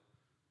about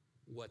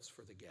what's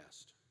for the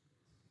guest.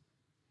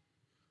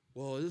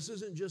 Well, this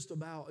isn't just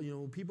about,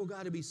 people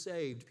got to be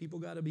saved. People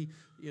got to be,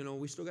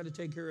 we still got to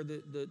take care of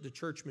the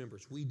church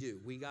members. We do.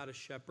 We got to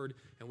shepherd,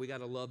 and we got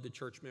to love the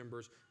church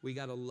members. We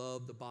got to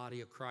love the body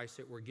of Christ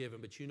that we're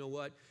given. But you know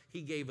what?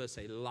 He gave us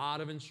a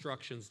lot of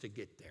instructions to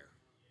get there.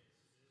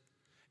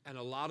 And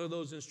a lot of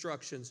those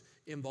instructions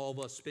involve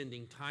us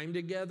spending time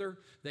together.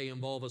 They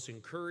involve us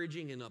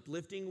encouraging and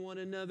uplifting one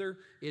another.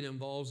 It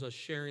involves us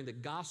sharing the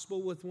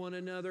gospel with one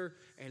another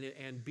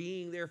and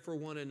being there for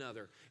one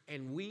another.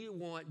 And we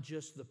want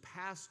just the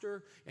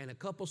pastor and a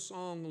couple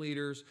song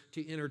leaders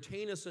to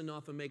entertain us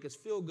enough and make us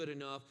feel good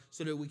enough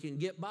so that we can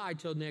get by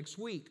till next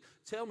week.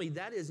 Tell me,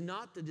 that is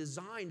not the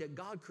design that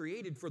God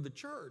created for the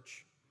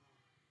church.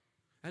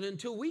 And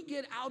until we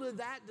get out of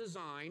that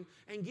design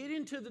and get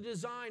into the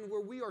design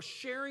where we are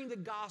sharing the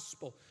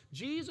gospel,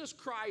 Jesus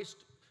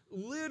Christ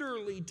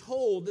literally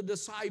told the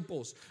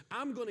disciples,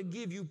 I'm going to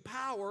give you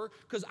power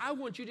because I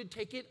want you to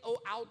take it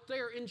out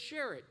there and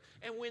share it.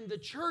 And when the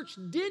church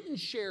didn't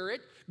share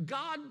it,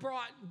 God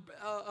brought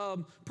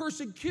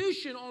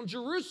persecution on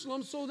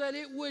Jerusalem so that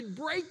it would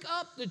break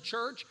up the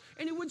church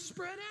and it would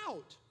spread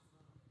out.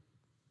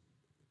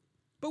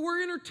 But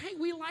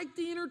we like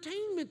the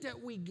entertainment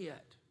that we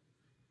get.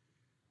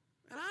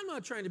 And I'm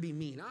not trying to be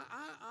mean.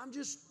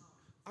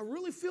 I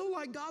really feel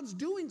like God's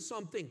doing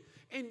something.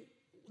 And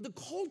the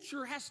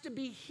culture has to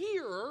be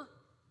here.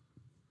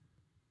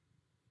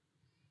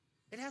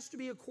 It has to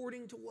be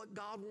according to what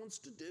God wants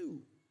to do.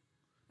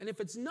 And if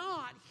it's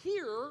not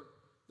here,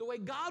 the way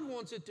God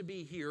wants it to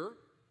be here,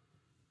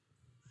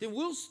 then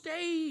we'll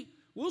stay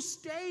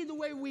the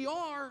way we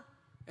are,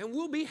 and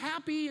we'll be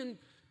happy and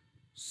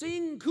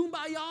sing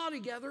Kumbaya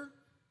together.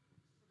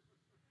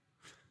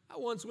 I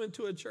once went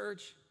to a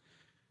church.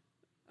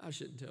 I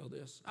shouldn't tell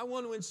this. I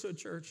once went to a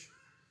church,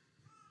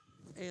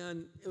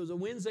 and it was a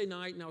Wednesday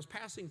night, and I was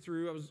passing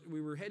through.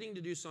 We were heading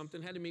to do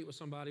something, had to meet with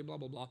somebody, blah,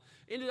 blah, blah.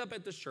 Ended up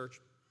at this church.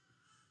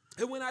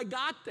 And when I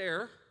got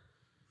there,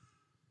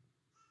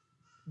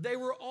 they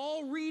were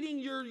all reading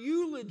your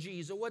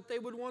eulogies of what they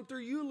would want their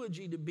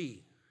eulogy to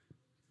be.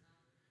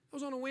 It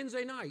was on a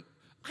Wednesday night.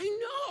 I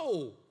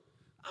know.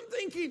 I'm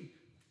thinking,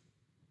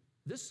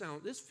 this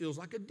feels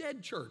like a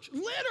dead church.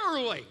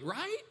 Literally,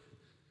 right?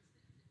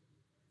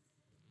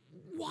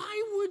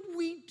 Why would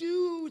we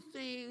do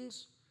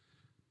things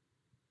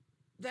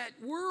that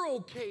we're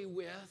okay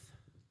with,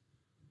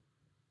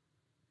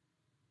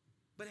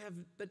 but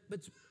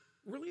it's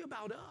really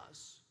about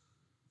us?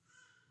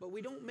 But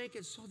we don't make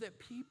it so that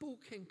people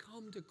can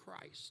come to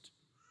Christ.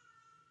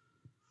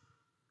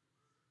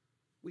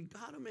 We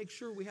got to make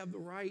sure we have the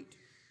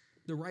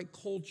right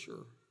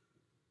culture.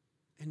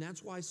 And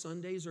that's why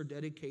Sundays are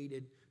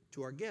dedicated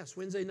to our guests.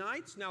 Wednesday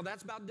nights, now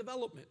that's about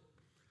development.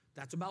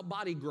 That's about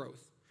body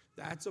growth.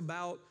 That's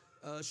about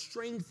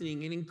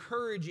strengthening and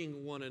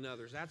encouraging one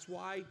another. That's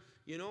why,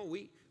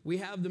 we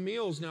have the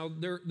meals. Now,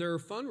 they're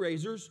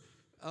fundraisers,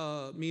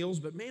 meals,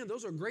 but man,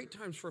 those are great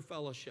times for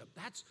fellowship.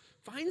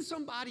 Find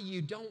somebody you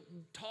don't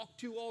talk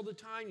to all the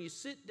time. You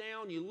sit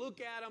down, you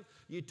look at them,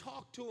 you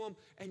talk to them,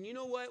 and you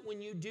know what?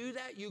 When you do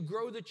that, you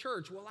grow the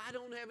church. Well, I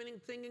don't have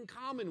anything in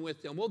common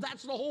with them. Well,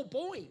 that's the whole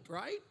point,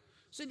 right?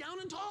 Sit down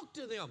and talk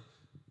to them.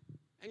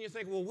 And you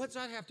think, well, what's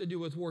that have to do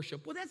with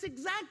worship? Well, that's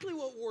exactly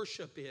what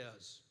worship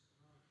is.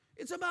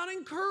 It's about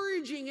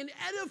encouraging and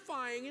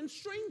edifying and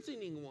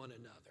strengthening one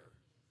another.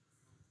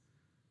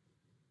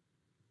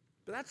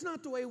 But that's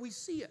not the way we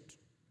see it.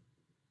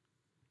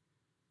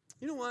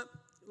 You know what?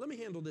 Let me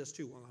handle this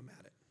too while I'm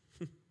at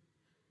it.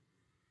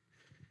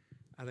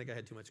 I think I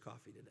had too much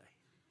coffee today.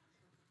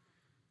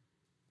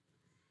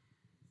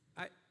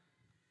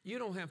 You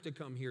don't have to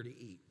come here to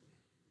eat.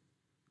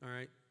 All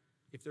right?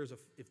 If there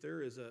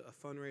is a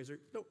fundraiser,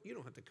 no, you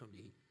don't have to come to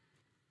eat.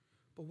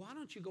 But why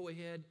don't you go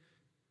ahead,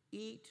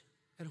 eat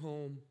at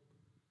home,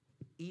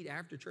 eat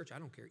after church, I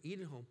don't care, eat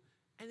at home,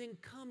 and then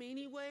come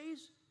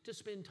anyways to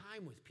spend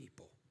time with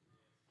people.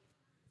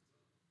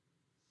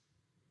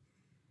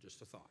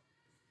 Just a thought.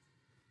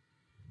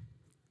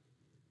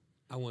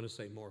 I want to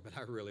say more, but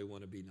I really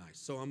want to be nice.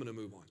 So I'm going to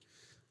move on.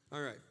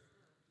 All right.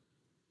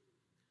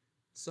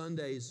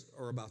 Sundays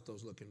are about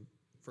those looking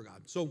for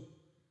God. So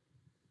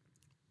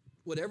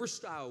whatever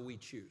style we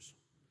choose,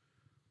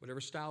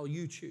 whatever style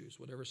you choose,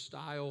 whatever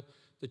style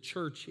the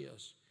church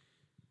is,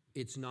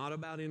 it's not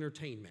about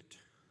entertainment.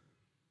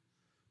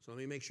 So let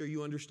me make sure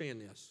you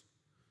understand this.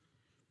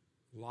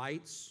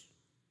 Lights,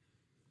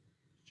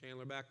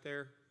 Chandler back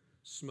there,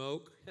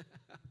 smoke,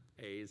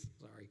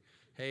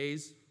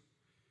 haze,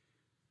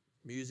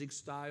 music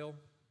style,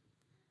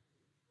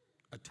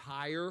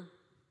 attire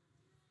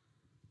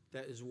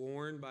that is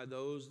worn by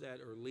those that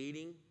are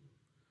leading,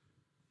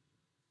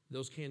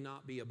 those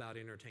cannot be about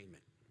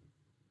entertainment.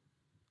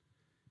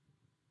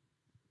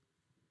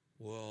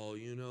 Well,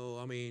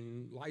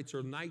 lights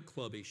are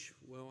nightclubbish.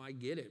 Well, I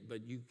get it, but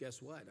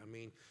guess what?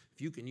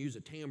 If you can use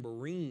a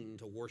tambourine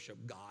to worship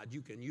God,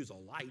 you can use a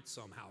light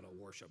somehow to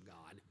worship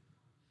God.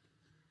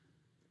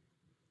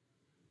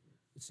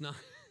 It's not...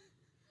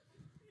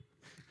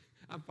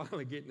 I'm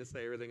finally getting to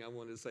say everything I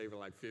wanted to say for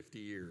like 50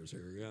 years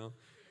here,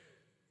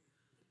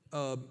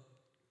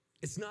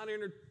 It's not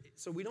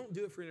so we don't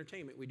do it for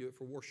entertainment, we do it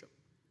for worship.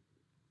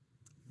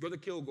 Brother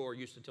Kilgore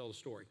used to tell the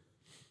story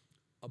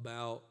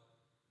about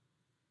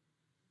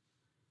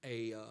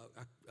a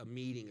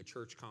meeting, a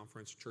church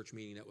conference, church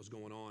meeting that was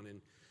going on, and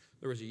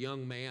there was a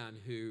young man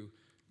who,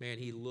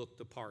 he looked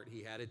the part.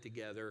 He had it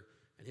together,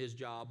 and his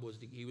job was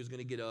he was going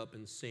to get up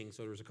and sing.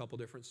 So there was a couple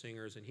different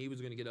singers, and he was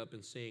going to get up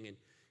and sing, and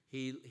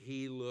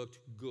he looked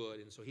good.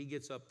 And so he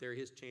gets up there,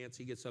 his chance,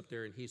 he gets up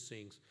there and he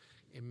sings.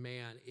 And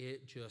man,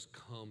 it just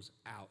comes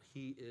out.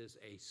 He is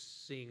a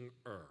singer.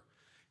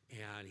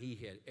 And he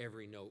hit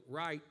every note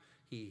right.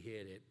 He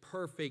hit it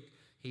perfect.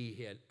 he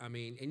hit. I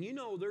mean, and you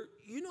know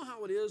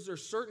how it is.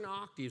 There's certain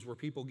octaves where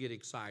people get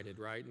excited,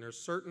 right? And there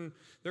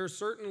are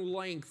certain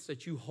lengths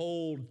that you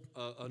hold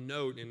a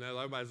note, and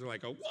everybody's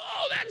like,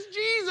 "Whoa, that's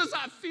Jesus!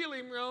 I feel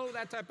him,"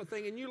 that type of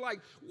thing. And you're like,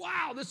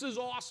 "Wow, this is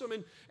awesome!"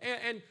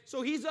 And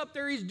so he's up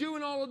there, he's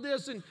doing all of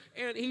this, and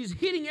he's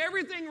hitting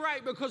everything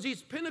right because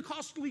he's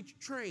Pentecostally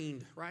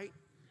trained, right?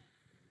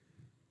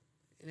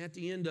 And at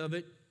the end of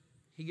it,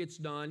 he gets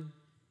done,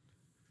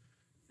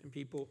 and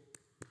people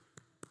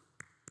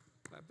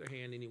clap their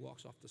hand, and he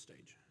walks off the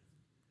stage.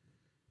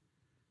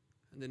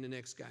 And then the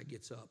next guy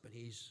gets up, and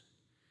he's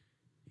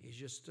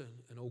just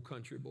an old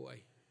country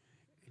boy.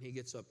 And he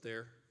gets up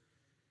there,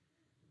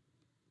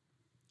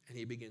 and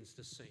he begins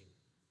to sing.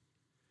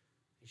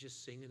 He's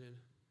just singing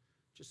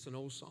just an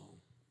old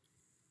song.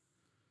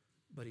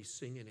 But he's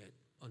singing it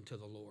unto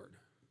the Lord.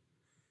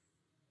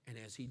 And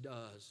as he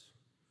does,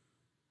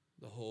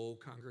 the whole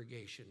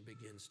congregation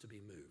begins to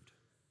be moved.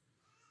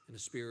 And the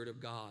Spirit of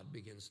God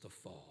begins to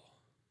fall.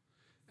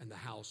 And the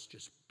house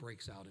just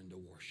breaks out into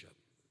worship.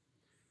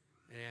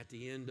 And at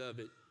the end of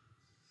it,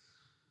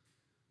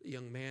 the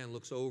young man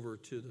looks over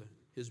to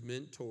his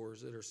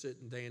mentors that are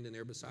standing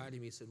there beside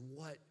him. He said,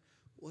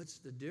 what's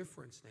the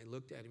difference? And they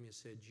looked at him and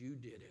said, you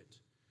did it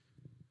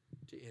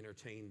to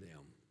entertain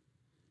them.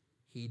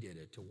 He did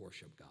it to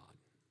worship God.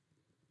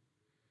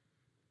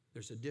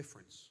 There's a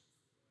difference.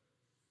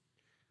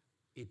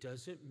 It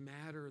doesn't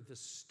matter the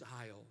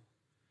style.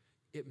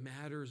 It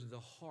matters the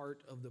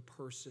heart of the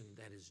person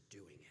that is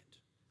doing it.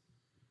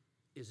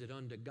 Is it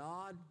unto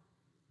God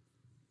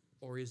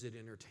or is it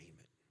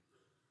entertainment?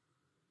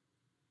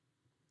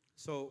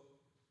 So,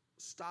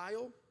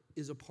 style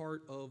is a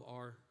part of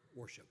our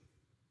worship.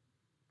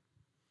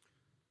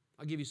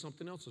 I'll give you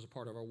something else as a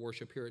part of our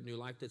worship here at New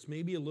Life that's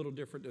maybe a little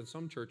different than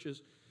some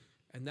churches,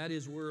 and that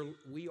is where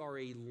we are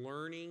a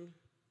learning,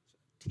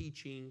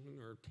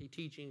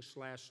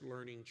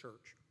 teaching/learning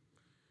church.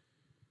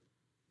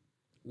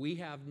 We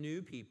have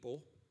new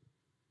people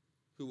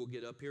who will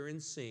get up here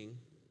and sing,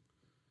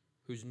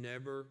 who's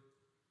never,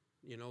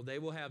 they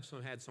will have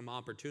had some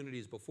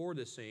opportunities before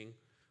to sing,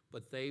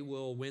 but they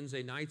will,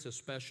 Wednesday nights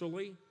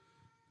especially,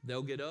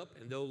 they'll get up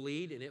and they'll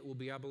lead, and it will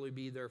probably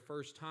be their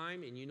first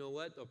time, and you know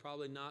what? They'll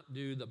probably not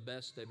do the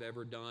best they've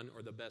ever done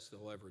or the best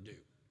they'll ever do.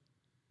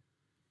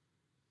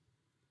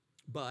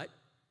 But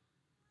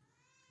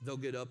they'll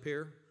get up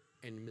here,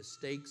 and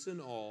mistakes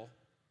and all,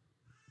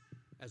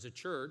 as a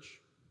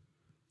church,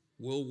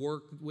 we'll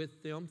work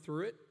with them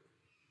through it,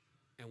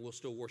 and we'll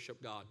still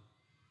worship God.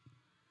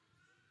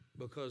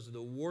 Because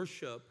the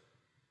worship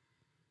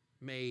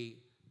may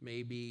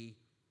be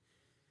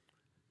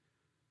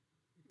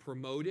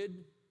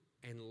promoted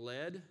and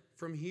led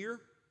from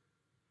here,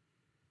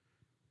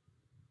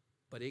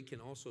 but it can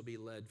also be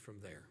led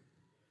from there.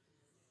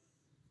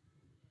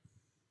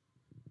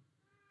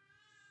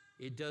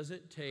 It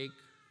doesn't take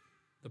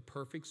the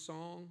perfect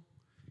song.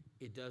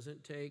 It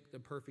doesn't take the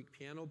perfect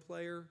piano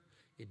player.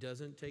 It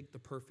doesn't take the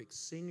perfect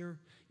singer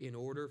in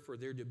order for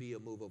there to be a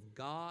move of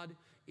God.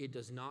 It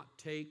does not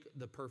take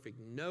the perfect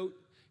note.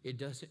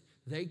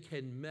 They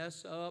can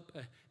mess up,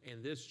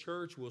 and this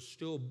church will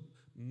still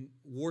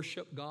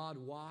worship God.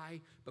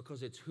 Why?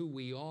 Because it's who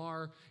we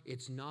are.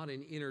 It's not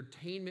an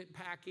entertainment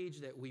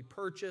package that we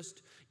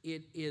purchased.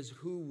 It is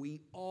who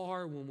we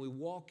are. When we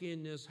walk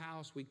in this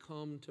house, we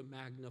come to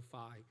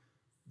magnify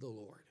the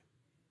Lord.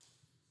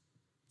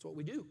 That's what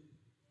we do.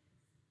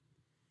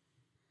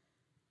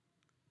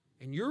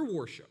 And your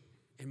worship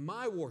and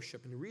my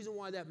worship, and the reason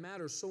why that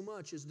matters so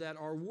much is that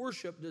our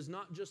worship does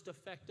not just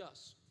affect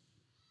us.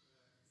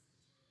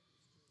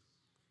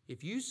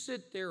 If you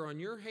sit there on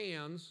your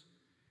hands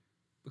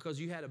because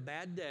you had a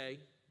bad day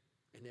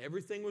and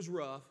everything was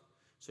rough,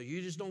 so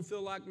you just don't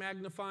feel like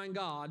magnifying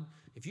God,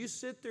 if you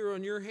sit there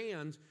on your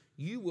hands,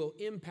 you will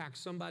impact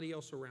somebody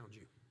else around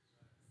you.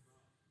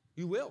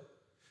 You will.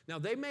 Now,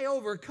 they may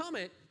overcome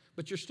it,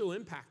 but you're still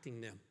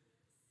impacting them.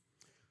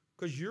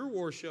 Because your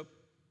worship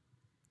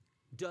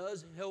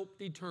does help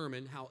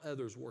determine how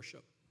others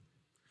worship.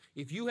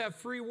 If you have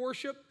free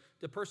worship,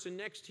 the person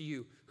next to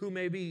you who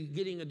may be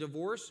getting a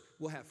divorce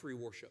will have free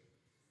worship.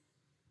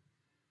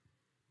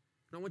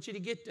 And I want you to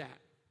get that.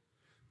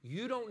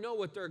 You don't know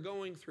what they're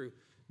going through.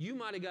 You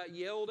might have got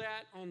yelled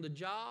at on the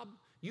job.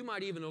 You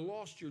might even have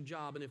lost your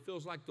job and it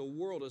feels like the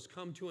world has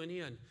come to an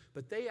end.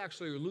 But they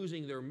actually are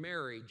losing their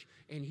marriage.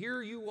 And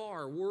here you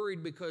are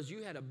worried because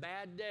you had a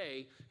bad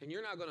day and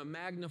you're not going to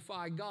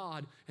magnify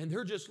God. And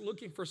they're just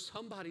looking for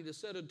somebody to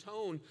set a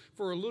tone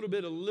for a little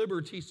bit of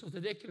liberty so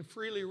that they can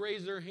freely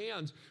raise their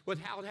hands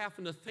without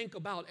having to think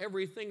about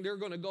everything they're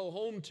going to go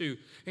home to.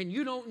 And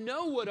you don't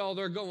know what all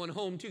they're going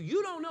home to.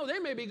 You don't know. They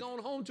may be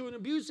going home to an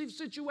abusive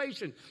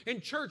situation.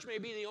 And church may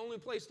be the only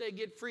place they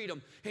get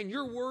freedom. And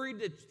you're worried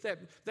that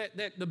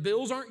the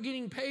bills aren't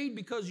getting paid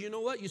because you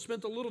know what? You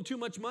spent a little too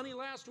much money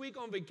last week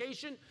on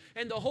vacation,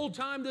 and the whole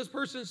time this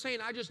person's saying,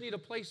 I just need a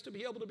place to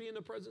be able to be in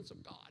the presence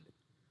of God.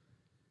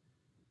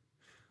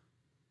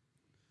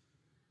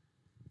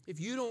 If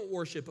you don't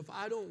worship, if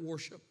I don't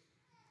worship,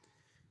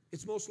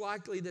 it's most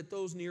likely that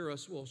those near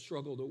us will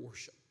struggle to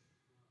worship.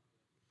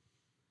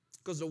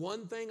 Because the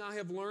one thing I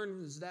have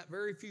learned is that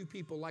very few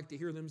people like to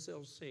hear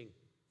themselves sing.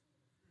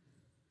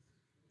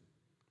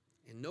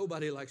 And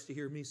nobody likes to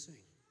hear me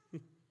sing.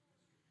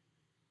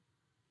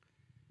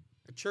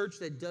 A church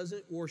that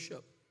doesn't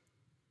worship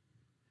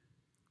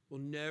will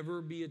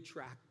never be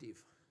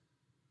attractive.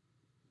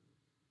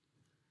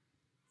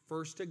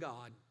 First to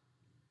God,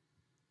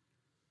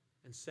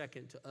 and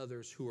second to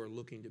others who are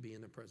looking to be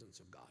in the presence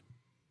of God.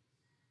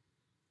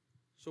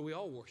 So we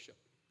all worship,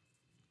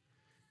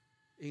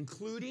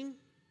 including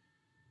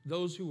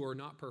those who are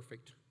not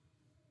perfect.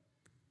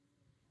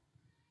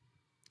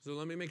 So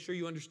let me make sure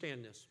you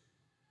understand this.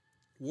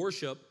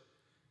 Worship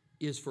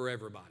is for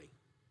everybody.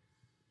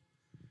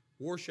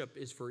 Worship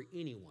is for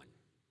anyone.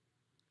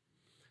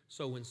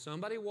 So when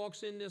somebody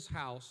walks in this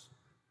house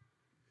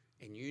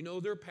and you know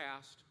their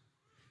past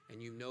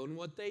and you've known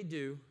what they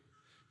do,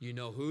 you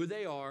know who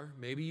they are,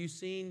 maybe you've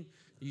seen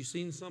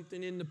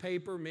something in the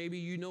paper, maybe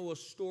you know a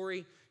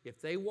story.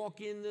 If they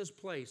walk in this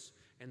place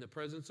and the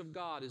presence of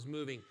God is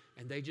moving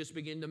and they just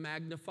begin to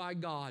magnify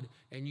God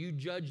and you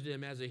judge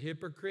them as a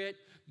hypocrite,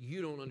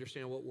 you don't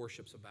understand what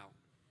worship's about.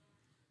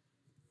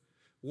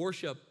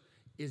 Worship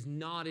is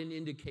not an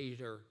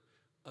indicator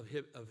of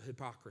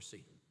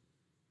hypocrisy.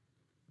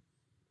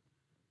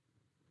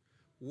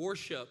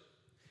 Worship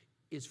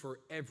is for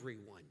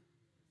everyone.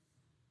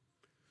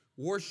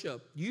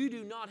 Worship, you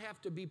do not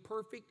have to be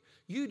perfect.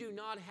 You do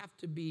not have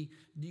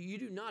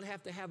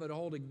to have it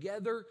all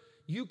together.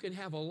 You can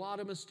have a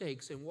lot of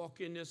mistakes and walk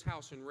in this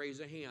house and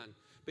raise a hand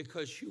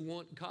because you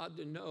want God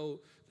to know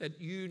that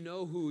you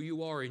know who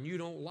you are and you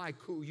don't like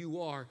who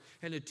you are.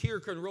 And a tear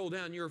can roll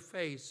down your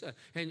face,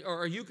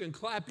 or you can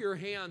clap your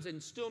hands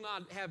and still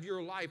not have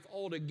your life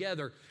all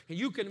together. And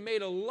you can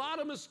make a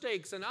lot of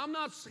mistakes. And I'm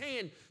not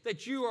saying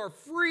that you are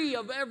free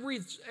of every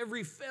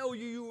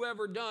failure you've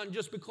ever done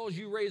just because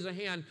you raise a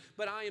hand.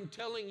 But I am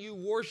telling you,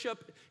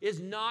 worship is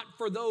not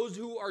for those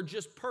who are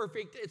just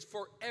perfect. It's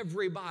for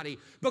everybody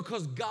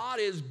because God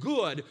is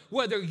good.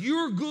 Whether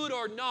you're good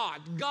or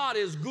not, God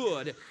is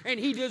good. And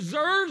He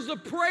deserves the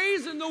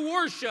praise and the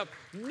worship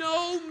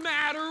no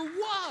matter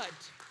what.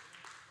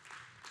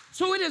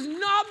 So it is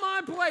not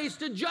my place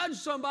to judge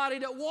somebody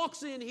that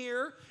walks in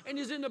here and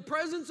is in the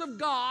presence of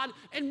God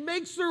and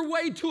makes their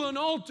way to an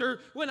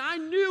altar when I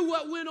knew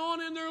what went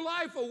on in their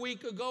life a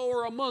week ago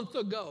or a month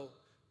ago.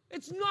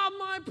 It's not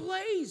my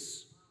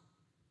place.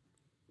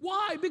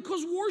 Why?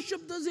 Because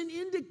worship doesn't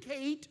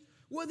indicate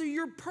whether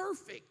you're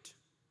perfect.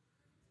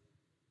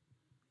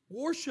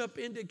 Worship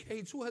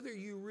indicates whether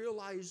you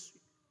realize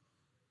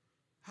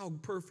how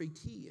perfect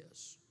He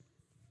is.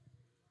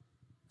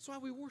 That's why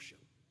we worship.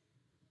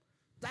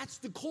 That's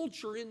the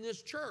culture in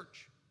this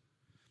church.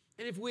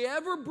 And if we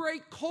ever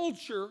break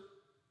culture,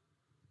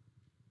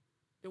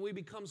 then we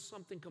become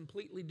something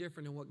completely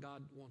different than what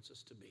God wants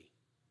us to be.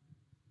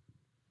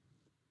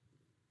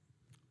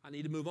 I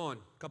need to move on.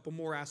 A couple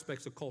more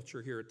aspects of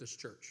culture here at this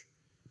church.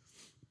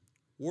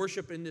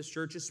 Worship in this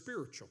church is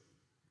spiritual.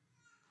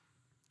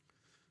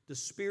 The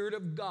Spirit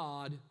of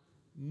God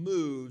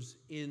moves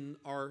in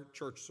our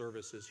church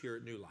services here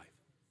at New Life.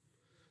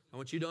 I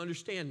want you to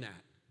understand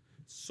that.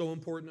 It's so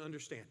important to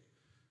understand.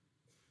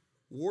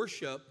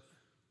 Worship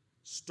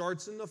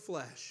starts in the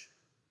flesh,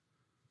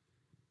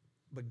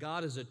 but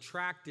God is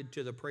attracted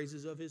to the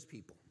praises of His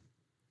people.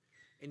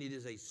 And it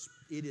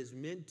is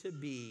meant to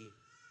be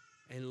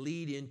and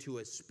lead into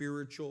a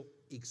spiritual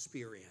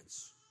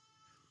experience.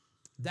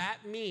 That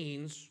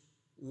means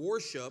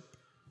worship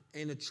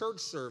in a church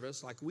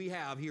service like we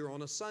have here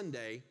on a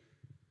Sunday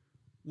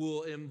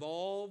will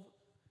involve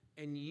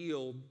and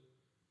yield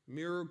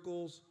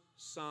miracles,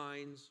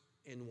 signs,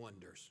 and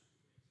wonders.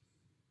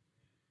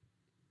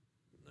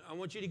 I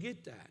want you to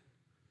get that.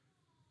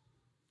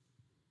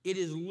 It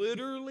is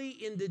literally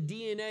in the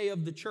DNA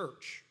of the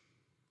church.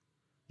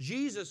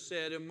 Jesus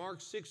said in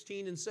Mark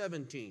 16 and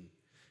 17,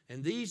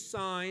 "And these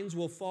signs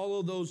will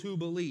follow those who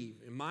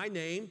believe. In my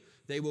name,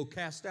 they will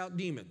cast out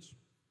demons.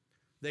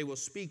 They will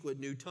speak with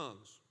new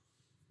tongues."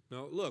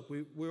 Now, look,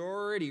 we're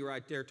already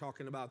right there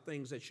talking about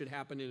things that should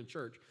happen in a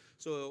church.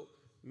 So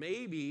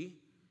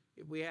maybe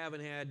if we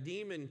haven't had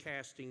demon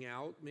casting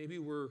out, maybe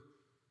we're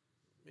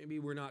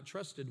not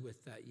trusted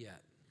with that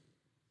yet.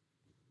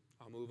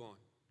 I'll move on.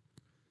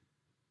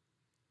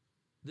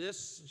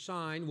 This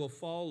sign will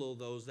follow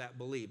those that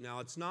believe. Now,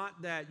 it's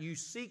not that you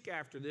seek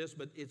after this,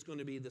 but it's going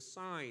to be the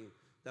sign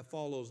that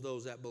follows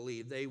those that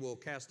believe. They will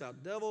cast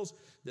out devils.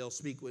 They'll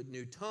speak with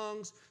new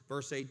tongues.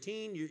 Verse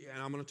 18, and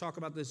I'm going to talk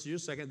about this in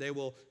just a second. They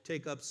will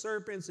take up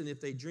serpents, and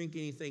if they drink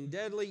anything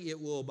deadly,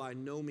 it will by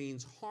no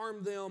means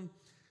harm them.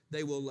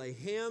 They will lay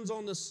hands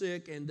on the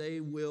sick, and they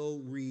will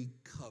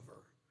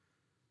recover.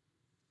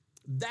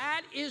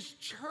 That is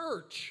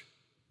church.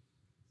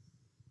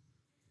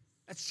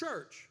 That's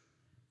church.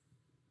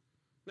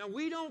 Now,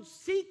 we don't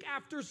seek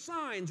after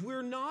signs.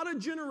 We're not a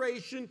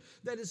generation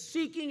that is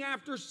seeking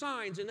after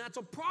signs. And that's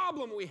a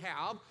problem we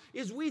have,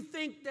 is we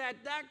think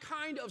that that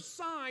kind of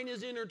sign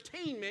is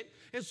entertainment.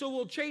 And so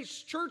we'll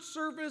chase church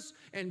service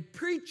and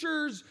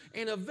preachers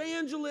and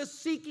evangelists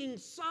seeking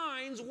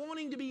signs,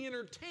 wanting to be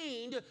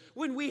entertained,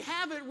 when we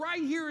have it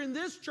right here in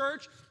this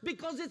church,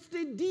 because it's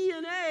the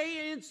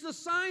DNA and it's the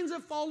signs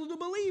that follow the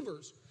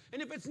believers.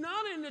 And if it's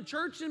not in the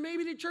church, then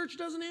maybe the church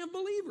doesn't have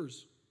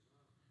believers.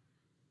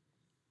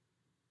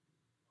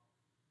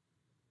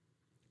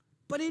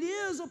 But it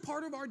is a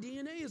part of our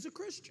DNA as a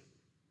Christian.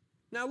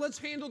 Now let's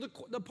handle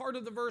the part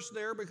of the verse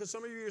there, because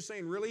some of you are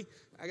saying, really?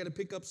 I got to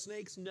pick up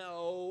snakes?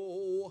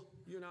 No,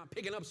 you're not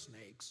picking up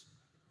snakes.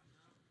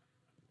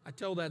 I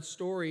tell that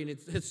story, and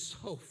it's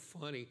so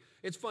funny.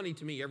 It's funny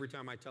to me every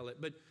time I tell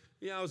it. But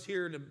I was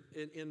here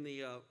in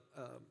the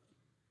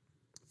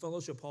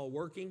fellowship hall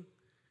working,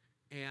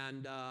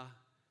 and I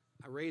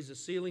raised a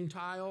ceiling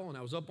tile, and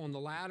I was up on the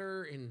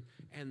ladder,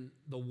 and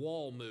the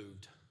wall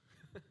moved.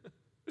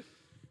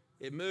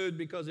 It moved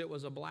because it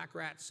was a black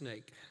rat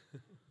snake.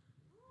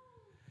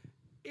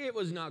 It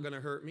was not going to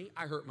hurt me.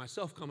 I hurt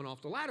myself coming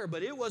off the ladder,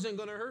 but it wasn't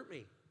going to hurt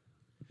me.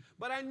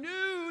 But I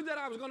knew that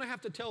I was going to have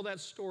to tell that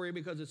story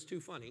because it's too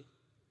funny.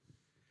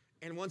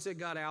 And once it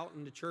got out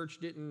and the church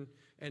didn't,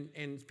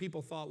 and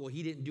people thought, well,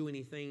 he didn't do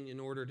anything in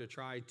order to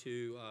try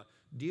to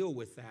deal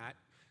with that,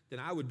 then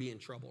I would be in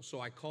trouble.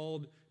 So I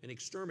called an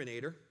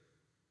exterminator,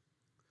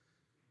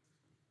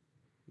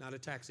 not a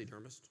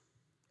taxidermist,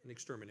 an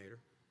exterminator.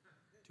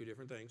 Two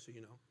different things, so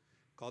you know.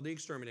 Called the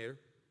exterminator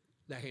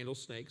that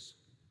handles snakes.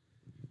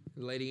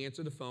 The lady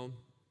answered the phone.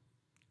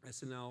 I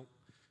said, now,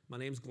 my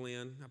name's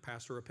Glen. I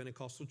pastor a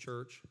Pentecostal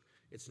church.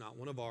 It's not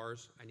one of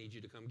ours. I need you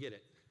to come get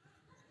it.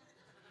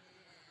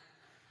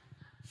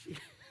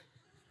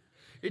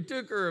 It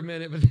took her a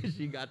minute, but then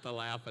she got to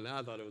laughing.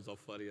 I thought it was the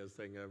funniest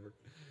thing ever.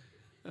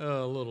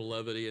 A little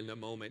levity in the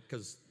moment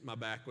because my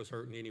back was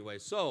hurting anyway.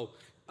 So,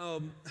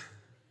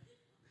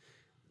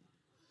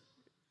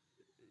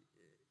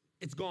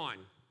 it's gone.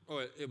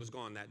 Oh, it was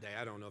gone that day.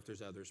 I don't know if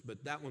there's others,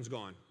 but that one's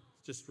gone.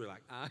 Just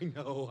relax. I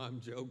know, I'm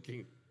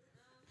joking.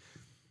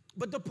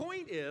 But the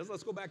point is,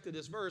 let's go back to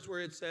this verse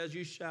where it says,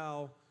 you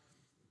shall,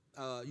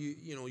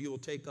 you will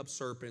take up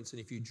serpents, and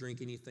if you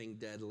drink anything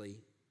deadly,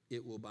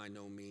 it will by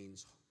no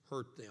means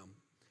hurt them.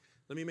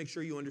 Let me make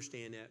sure you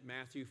understand that.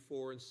 Matthew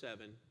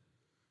 4:7,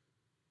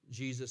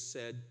 Jesus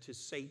said to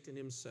Satan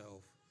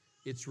himself,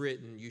 it's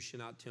written, you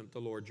shall not tempt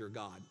the Lord your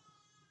God.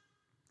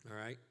 All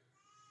right?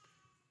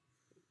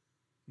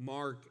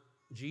 Mark,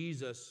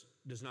 Jesus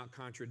does not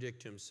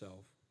contradict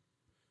himself.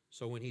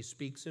 So when he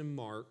speaks in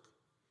Mark,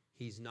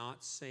 he's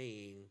not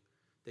saying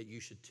that you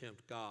should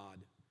tempt God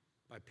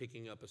by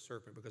picking up a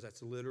serpent, because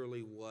that's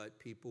literally what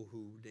people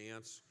who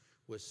dance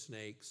with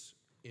snakes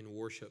in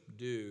worship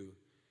do,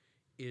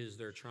 is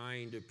they're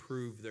trying to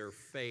prove their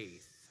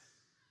faith,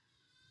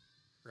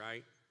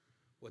 right?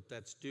 What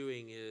that's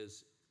doing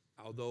is,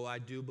 although I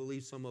do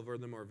believe some of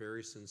them are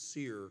very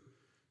sincere,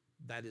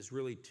 that is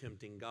really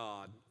tempting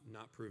God,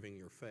 not proving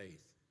your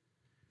faith.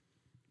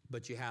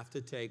 But you have to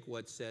take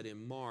what's said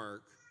in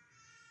Mark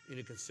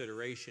into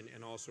consideration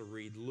and also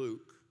read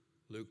Luke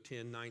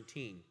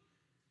 10:19.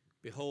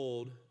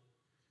 Behold,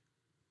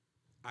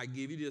 I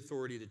give you the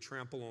authority to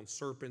trample on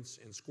serpents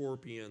and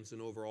scorpions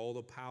and over all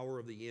the power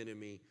of the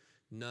enemy.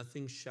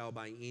 Nothing shall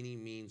by any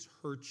means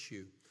hurt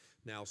you.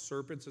 Now,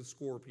 serpents and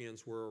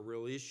scorpions were a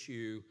real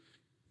issue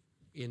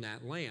in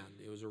that land.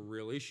 It was a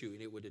real issue,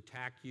 and it would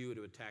attack you. It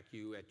would attack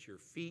you at your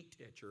feet,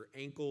 at your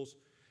ankles,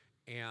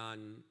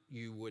 and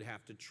you would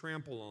have to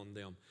trample on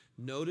them.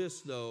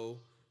 Notice, though,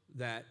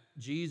 that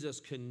Jesus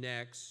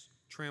connects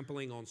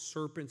trampling on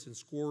serpents and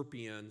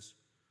scorpions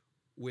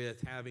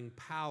with having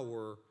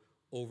power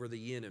over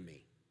the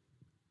enemy,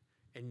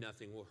 and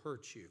nothing will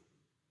hurt you.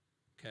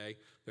 Okay?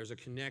 There's a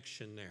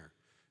connection there.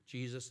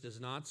 Jesus does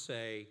not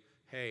say,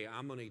 hey,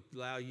 I'm going to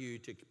allow you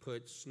to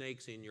put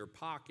snakes in your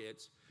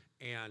pockets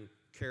and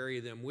carry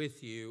them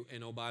with you,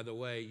 and oh, by the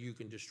way, you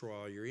can destroy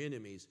all your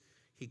enemies.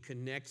 He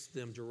connects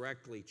them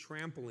directly,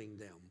 trampling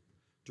them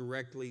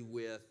directly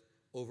with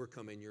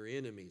overcoming your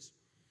enemies.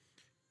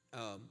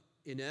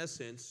 In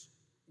essence,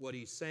 what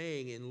he's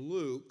saying in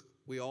Luke,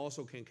 we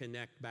also can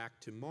connect back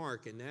to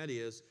Mark, and that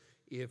is,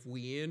 if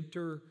we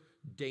enter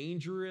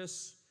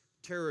dangerous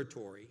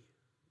territory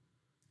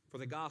for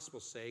the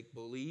gospel's sake,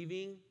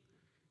 believing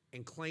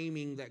and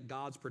claiming that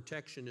God's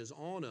protection is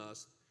on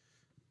us,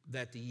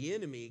 that the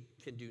enemy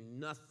can do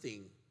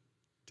nothing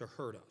to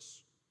hurt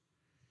us.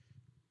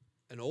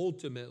 And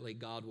ultimately,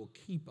 God will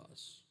keep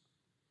us.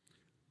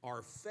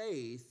 Our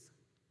faith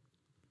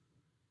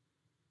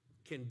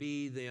can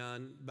be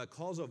then,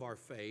 because of our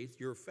faith,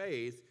 your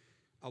faith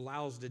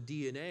allows the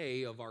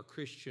DNA of our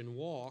Christian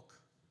walk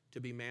to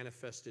be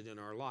manifested in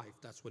our life.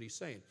 That's what he's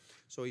saying.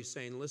 So he's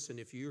saying, listen,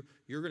 if you're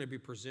going to be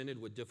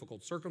presented with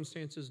difficult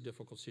circumstances,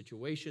 difficult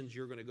situations,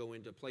 you're going to go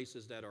into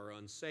places that are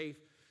unsafe.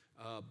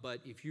 But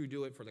if you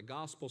do it for the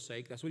gospel's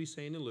sake, that's what he's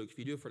saying in Luke, if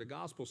you do it for the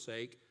gospel's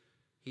sake,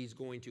 he's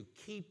going to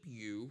keep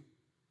you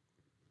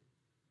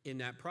in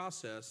that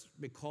process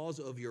because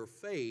of your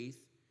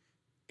faith,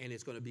 and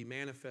it's going to be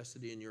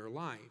manifested in your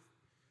life.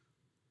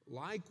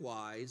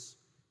 Likewise,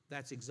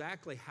 that's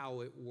exactly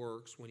how it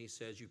works when he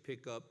says you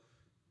pick up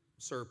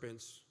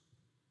serpents.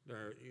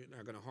 They're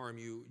not going to harm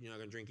you. You're not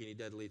going to drink any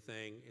deadly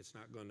thing. It's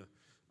not going to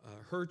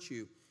hurt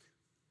you.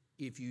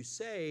 If you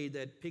say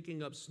that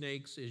picking up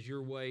snakes is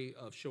your way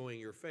of showing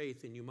your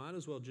faith, then you might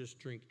as well just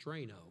drink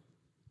Drano.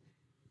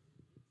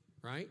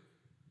 Right?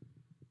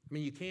 I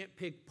mean, you can't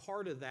pick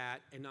part of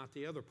that and not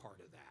the other part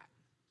of that.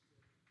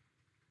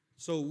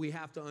 So we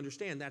have to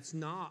understand that's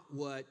not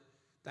what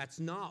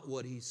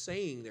he's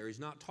saying there. He's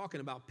not talking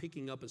about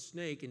picking up a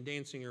snake and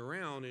dancing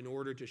around in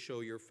order to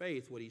show your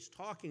faith. What he's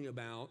talking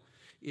about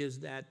is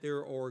that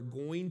there are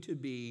going to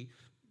be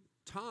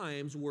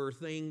times where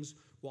things,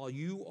 while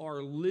you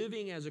are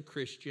living as a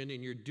Christian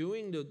and you're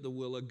doing the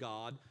will of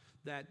God,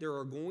 that there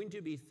are going to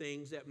be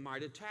things that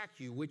might attack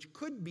you, which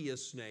could be a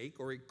snake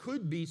or it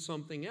could be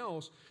something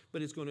else,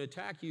 but it's going to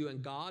attack you,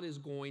 and God is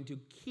going to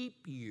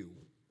keep you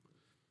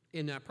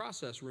in that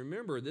process.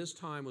 Remember, this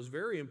time was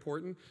very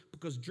important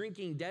because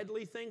drinking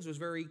deadly things was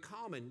very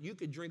common. You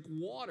could drink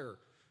water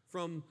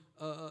from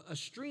a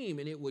stream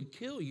and it would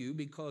kill you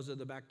because of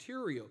the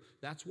bacteria.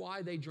 That's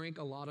why they drank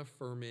a lot of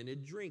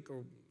fermented drink,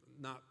 or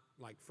not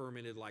like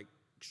fermented like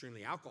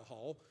extremely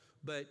alcohol,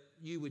 but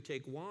you would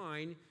take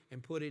wine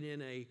and put it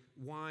in a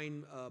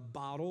wine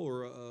bottle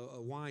or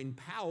a wine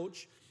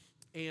pouch,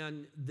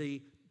 and the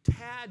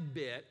tad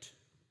bit,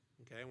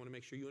 okay, I want to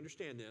make sure you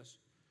understand this,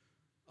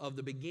 of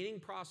the beginning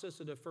process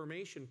of the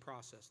fermentation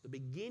process, the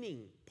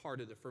beginning part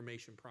of the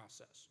fermentation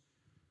process,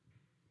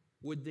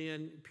 would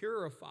then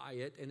purify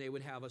it, and they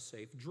would have a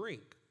safe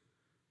drink,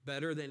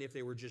 better than if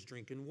they were just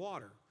drinking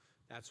water.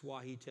 That's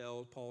why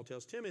Paul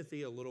tells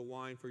Timothy, a little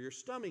wine for your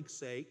stomach's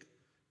sake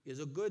is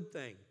a good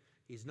thing.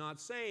 He's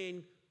not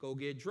saying go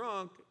get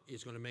drunk,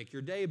 it's going to make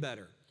your day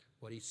better.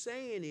 What he's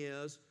saying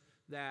is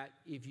that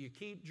if you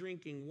keep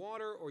drinking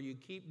water or you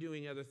keep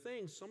doing other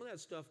things, some of that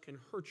stuff can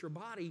hurt your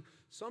body.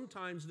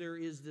 Sometimes there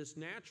is this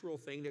natural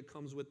thing that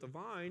comes with the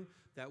vine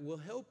that will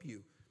help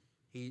you.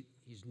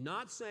 He's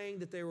not saying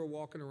that they were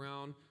walking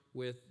around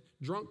with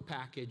drunk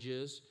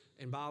packages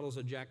and bottles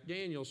of Jack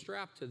Daniels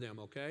strapped to them,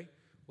 okay?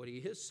 What he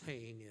is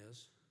saying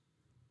is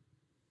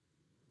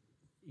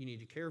you need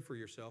to care for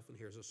yourself, and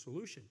here's a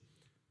solution.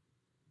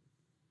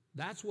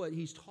 That's what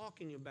he's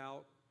talking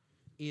about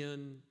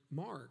in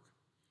Mark.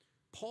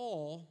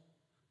 Paul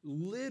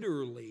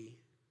literally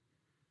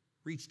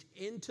reached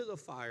into the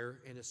fire,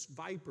 and a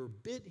viper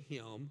bit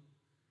him,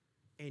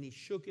 and he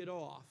shook it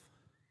off,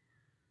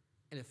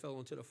 and it fell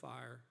into the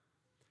fire.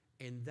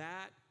 And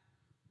that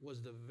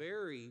was the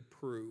very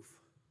proof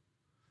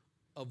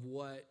of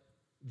what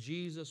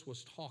Jesus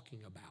was talking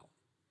about.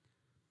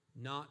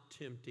 Not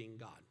tempting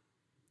God.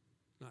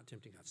 Not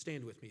tempting God.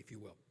 Stand with me, if you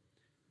will.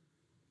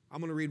 I'm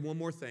going to read one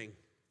more thing.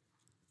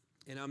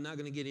 And I'm not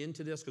going to get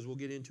into this because we'll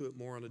get into it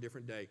more on a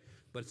different day.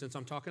 But since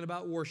I'm talking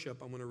about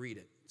worship, I'm going to read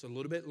it. It's a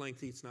little bit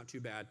lengthy. It's not too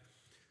bad.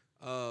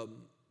 1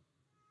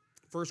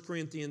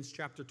 Corinthians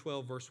chapter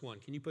 12, verse 1.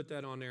 Can you put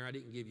that on there? I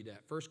didn't give you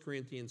that. 1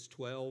 Corinthians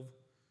 12,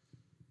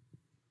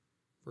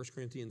 verse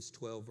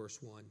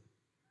 1.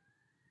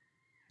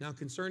 Now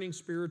concerning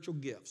spiritual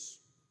gifts,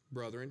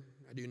 brethren,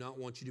 I do not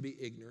want you to be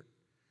ignorant.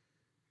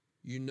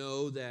 You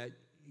know that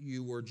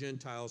you were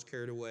Gentiles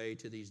carried away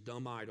to these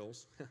dumb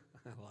idols.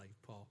 I like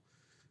Paul.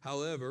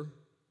 However,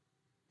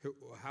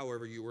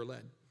 you were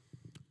led.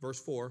 Verse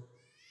 4,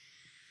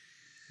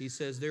 he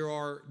says, there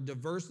are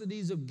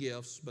diversities of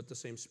gifts, but the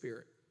same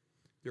Spirit.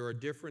 There are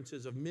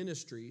differences of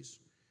ministries,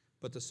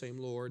 but the same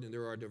Lord. And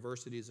there are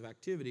diversities of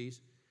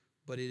activities,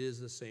 but it is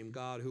the same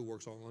God who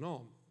works all in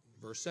all.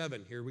 Verse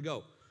 7, here we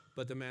go.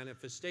 But the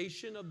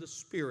manifestation of the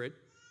Spirit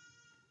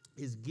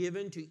is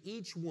given to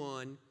each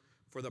one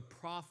for the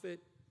profit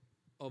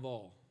of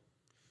all.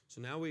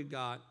 So now we've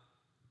got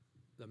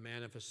the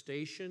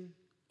manifestation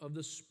of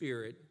the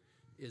Spirit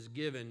is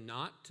given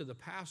not to the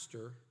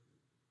pastor,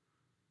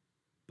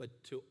 but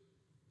to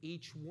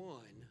each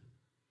one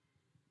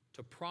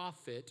to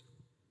profit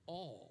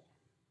all.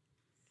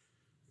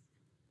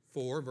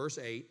 Verse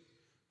 8,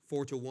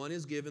 for to one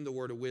is given the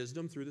word of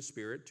wisdom through the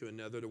Spirit, to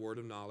another the word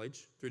of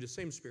knowledge through the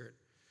same Spirit,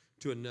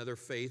 to another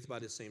faith by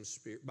the same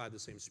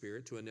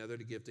Spirit, to another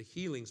the gift of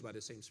healings by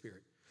the same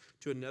Spirit,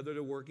 to another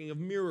the working of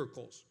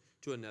miracles,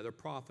 to another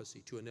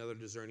prophecy, to another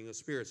discerning of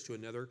spirits, to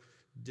another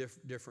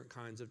different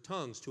kinds of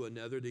tongues, to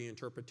another the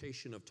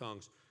interpretation of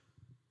tongues.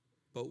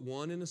 But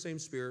one and the same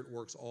Spirit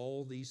works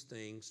all these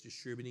things,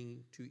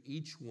 distributing to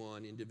each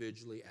one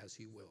individually as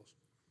he wills.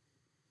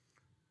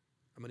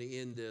 I'm going to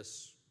end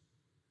this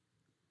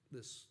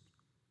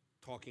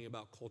talking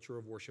about culture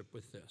of worship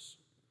with this.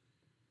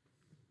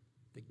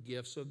 The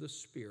gifts of the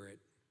Spirit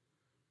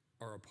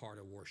are a part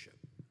of worship.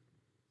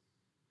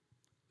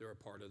 They're a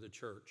part of the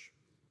church.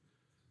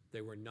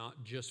 They were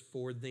not just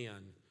for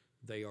then,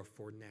 they are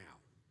for now.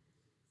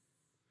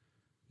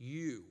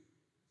 You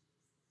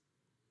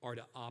are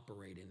to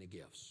operate in the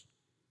gifts.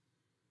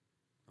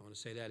 I want to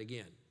say that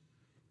again.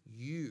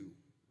 You,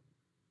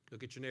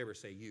 look at your neighbor,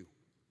 say you.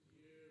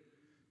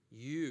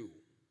 You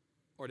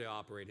are to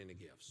operate in the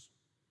gifts.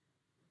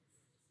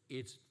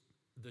 It's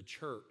the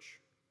church.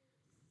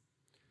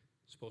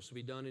 It's supposed to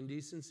be done in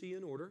decency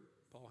and order.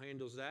 Paul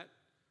handles that.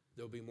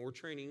 There'll be more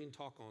training and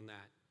talk on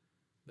that.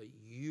 But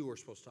you are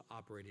supposed to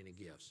operate in the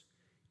gifts.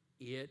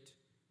 It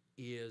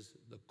is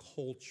the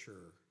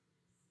culture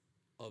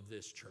of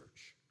this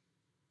church.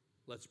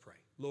 Let's pray.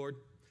 Lord,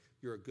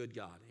 you're a good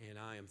God, and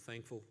I am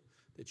thankful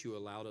that you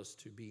allowed us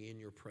to be in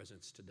your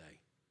presence today.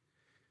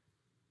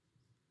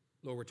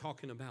 Lord, we're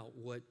talking about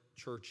what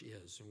church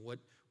is and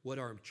what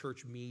our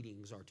church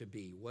meetings are to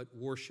be, what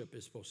worship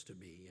is supposed to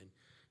be. And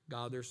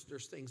God,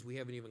 there's things we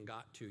haven't even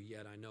got to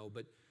yet, I know,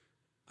 but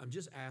I'm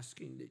just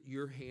asking that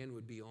your hand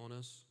would be on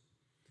us,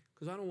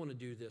 because I don't want to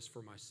do this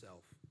for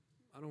myself.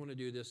 I don't want to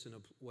do this in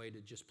a way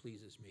that just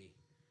pleases me.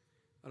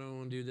 I don't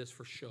want to do this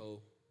for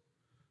show.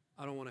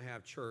 I don't want to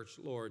have church,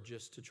 Lord,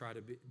 just to try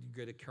to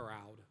get a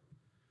crowd.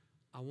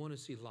 I want to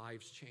see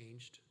lives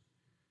changed,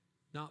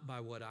 not by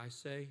what I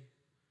say,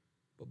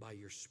 but by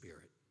your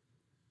Spirit.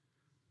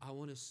 I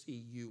want to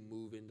see you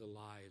move into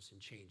lives and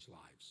change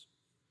lives,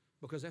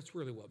 because that's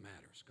really what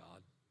matters,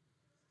 God.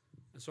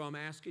 And so I'm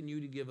asking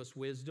you to give us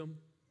wisdom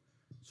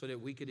so that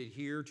we could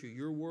adhere to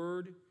your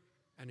word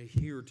and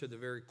adhere to the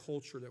very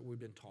culture that we've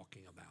been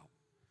talking about.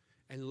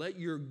 And let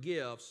your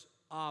gifts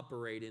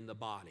operate in the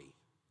body.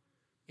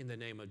 In the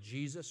name of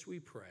Jesus we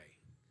pray.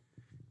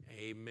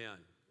 Amen.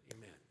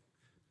 Amen.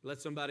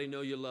 Let somebody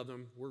know you love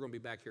them. We're going to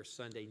be back here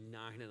Sunday,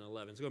 9 and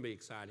 11. It's going to be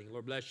exciting.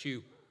 Lord bless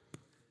you.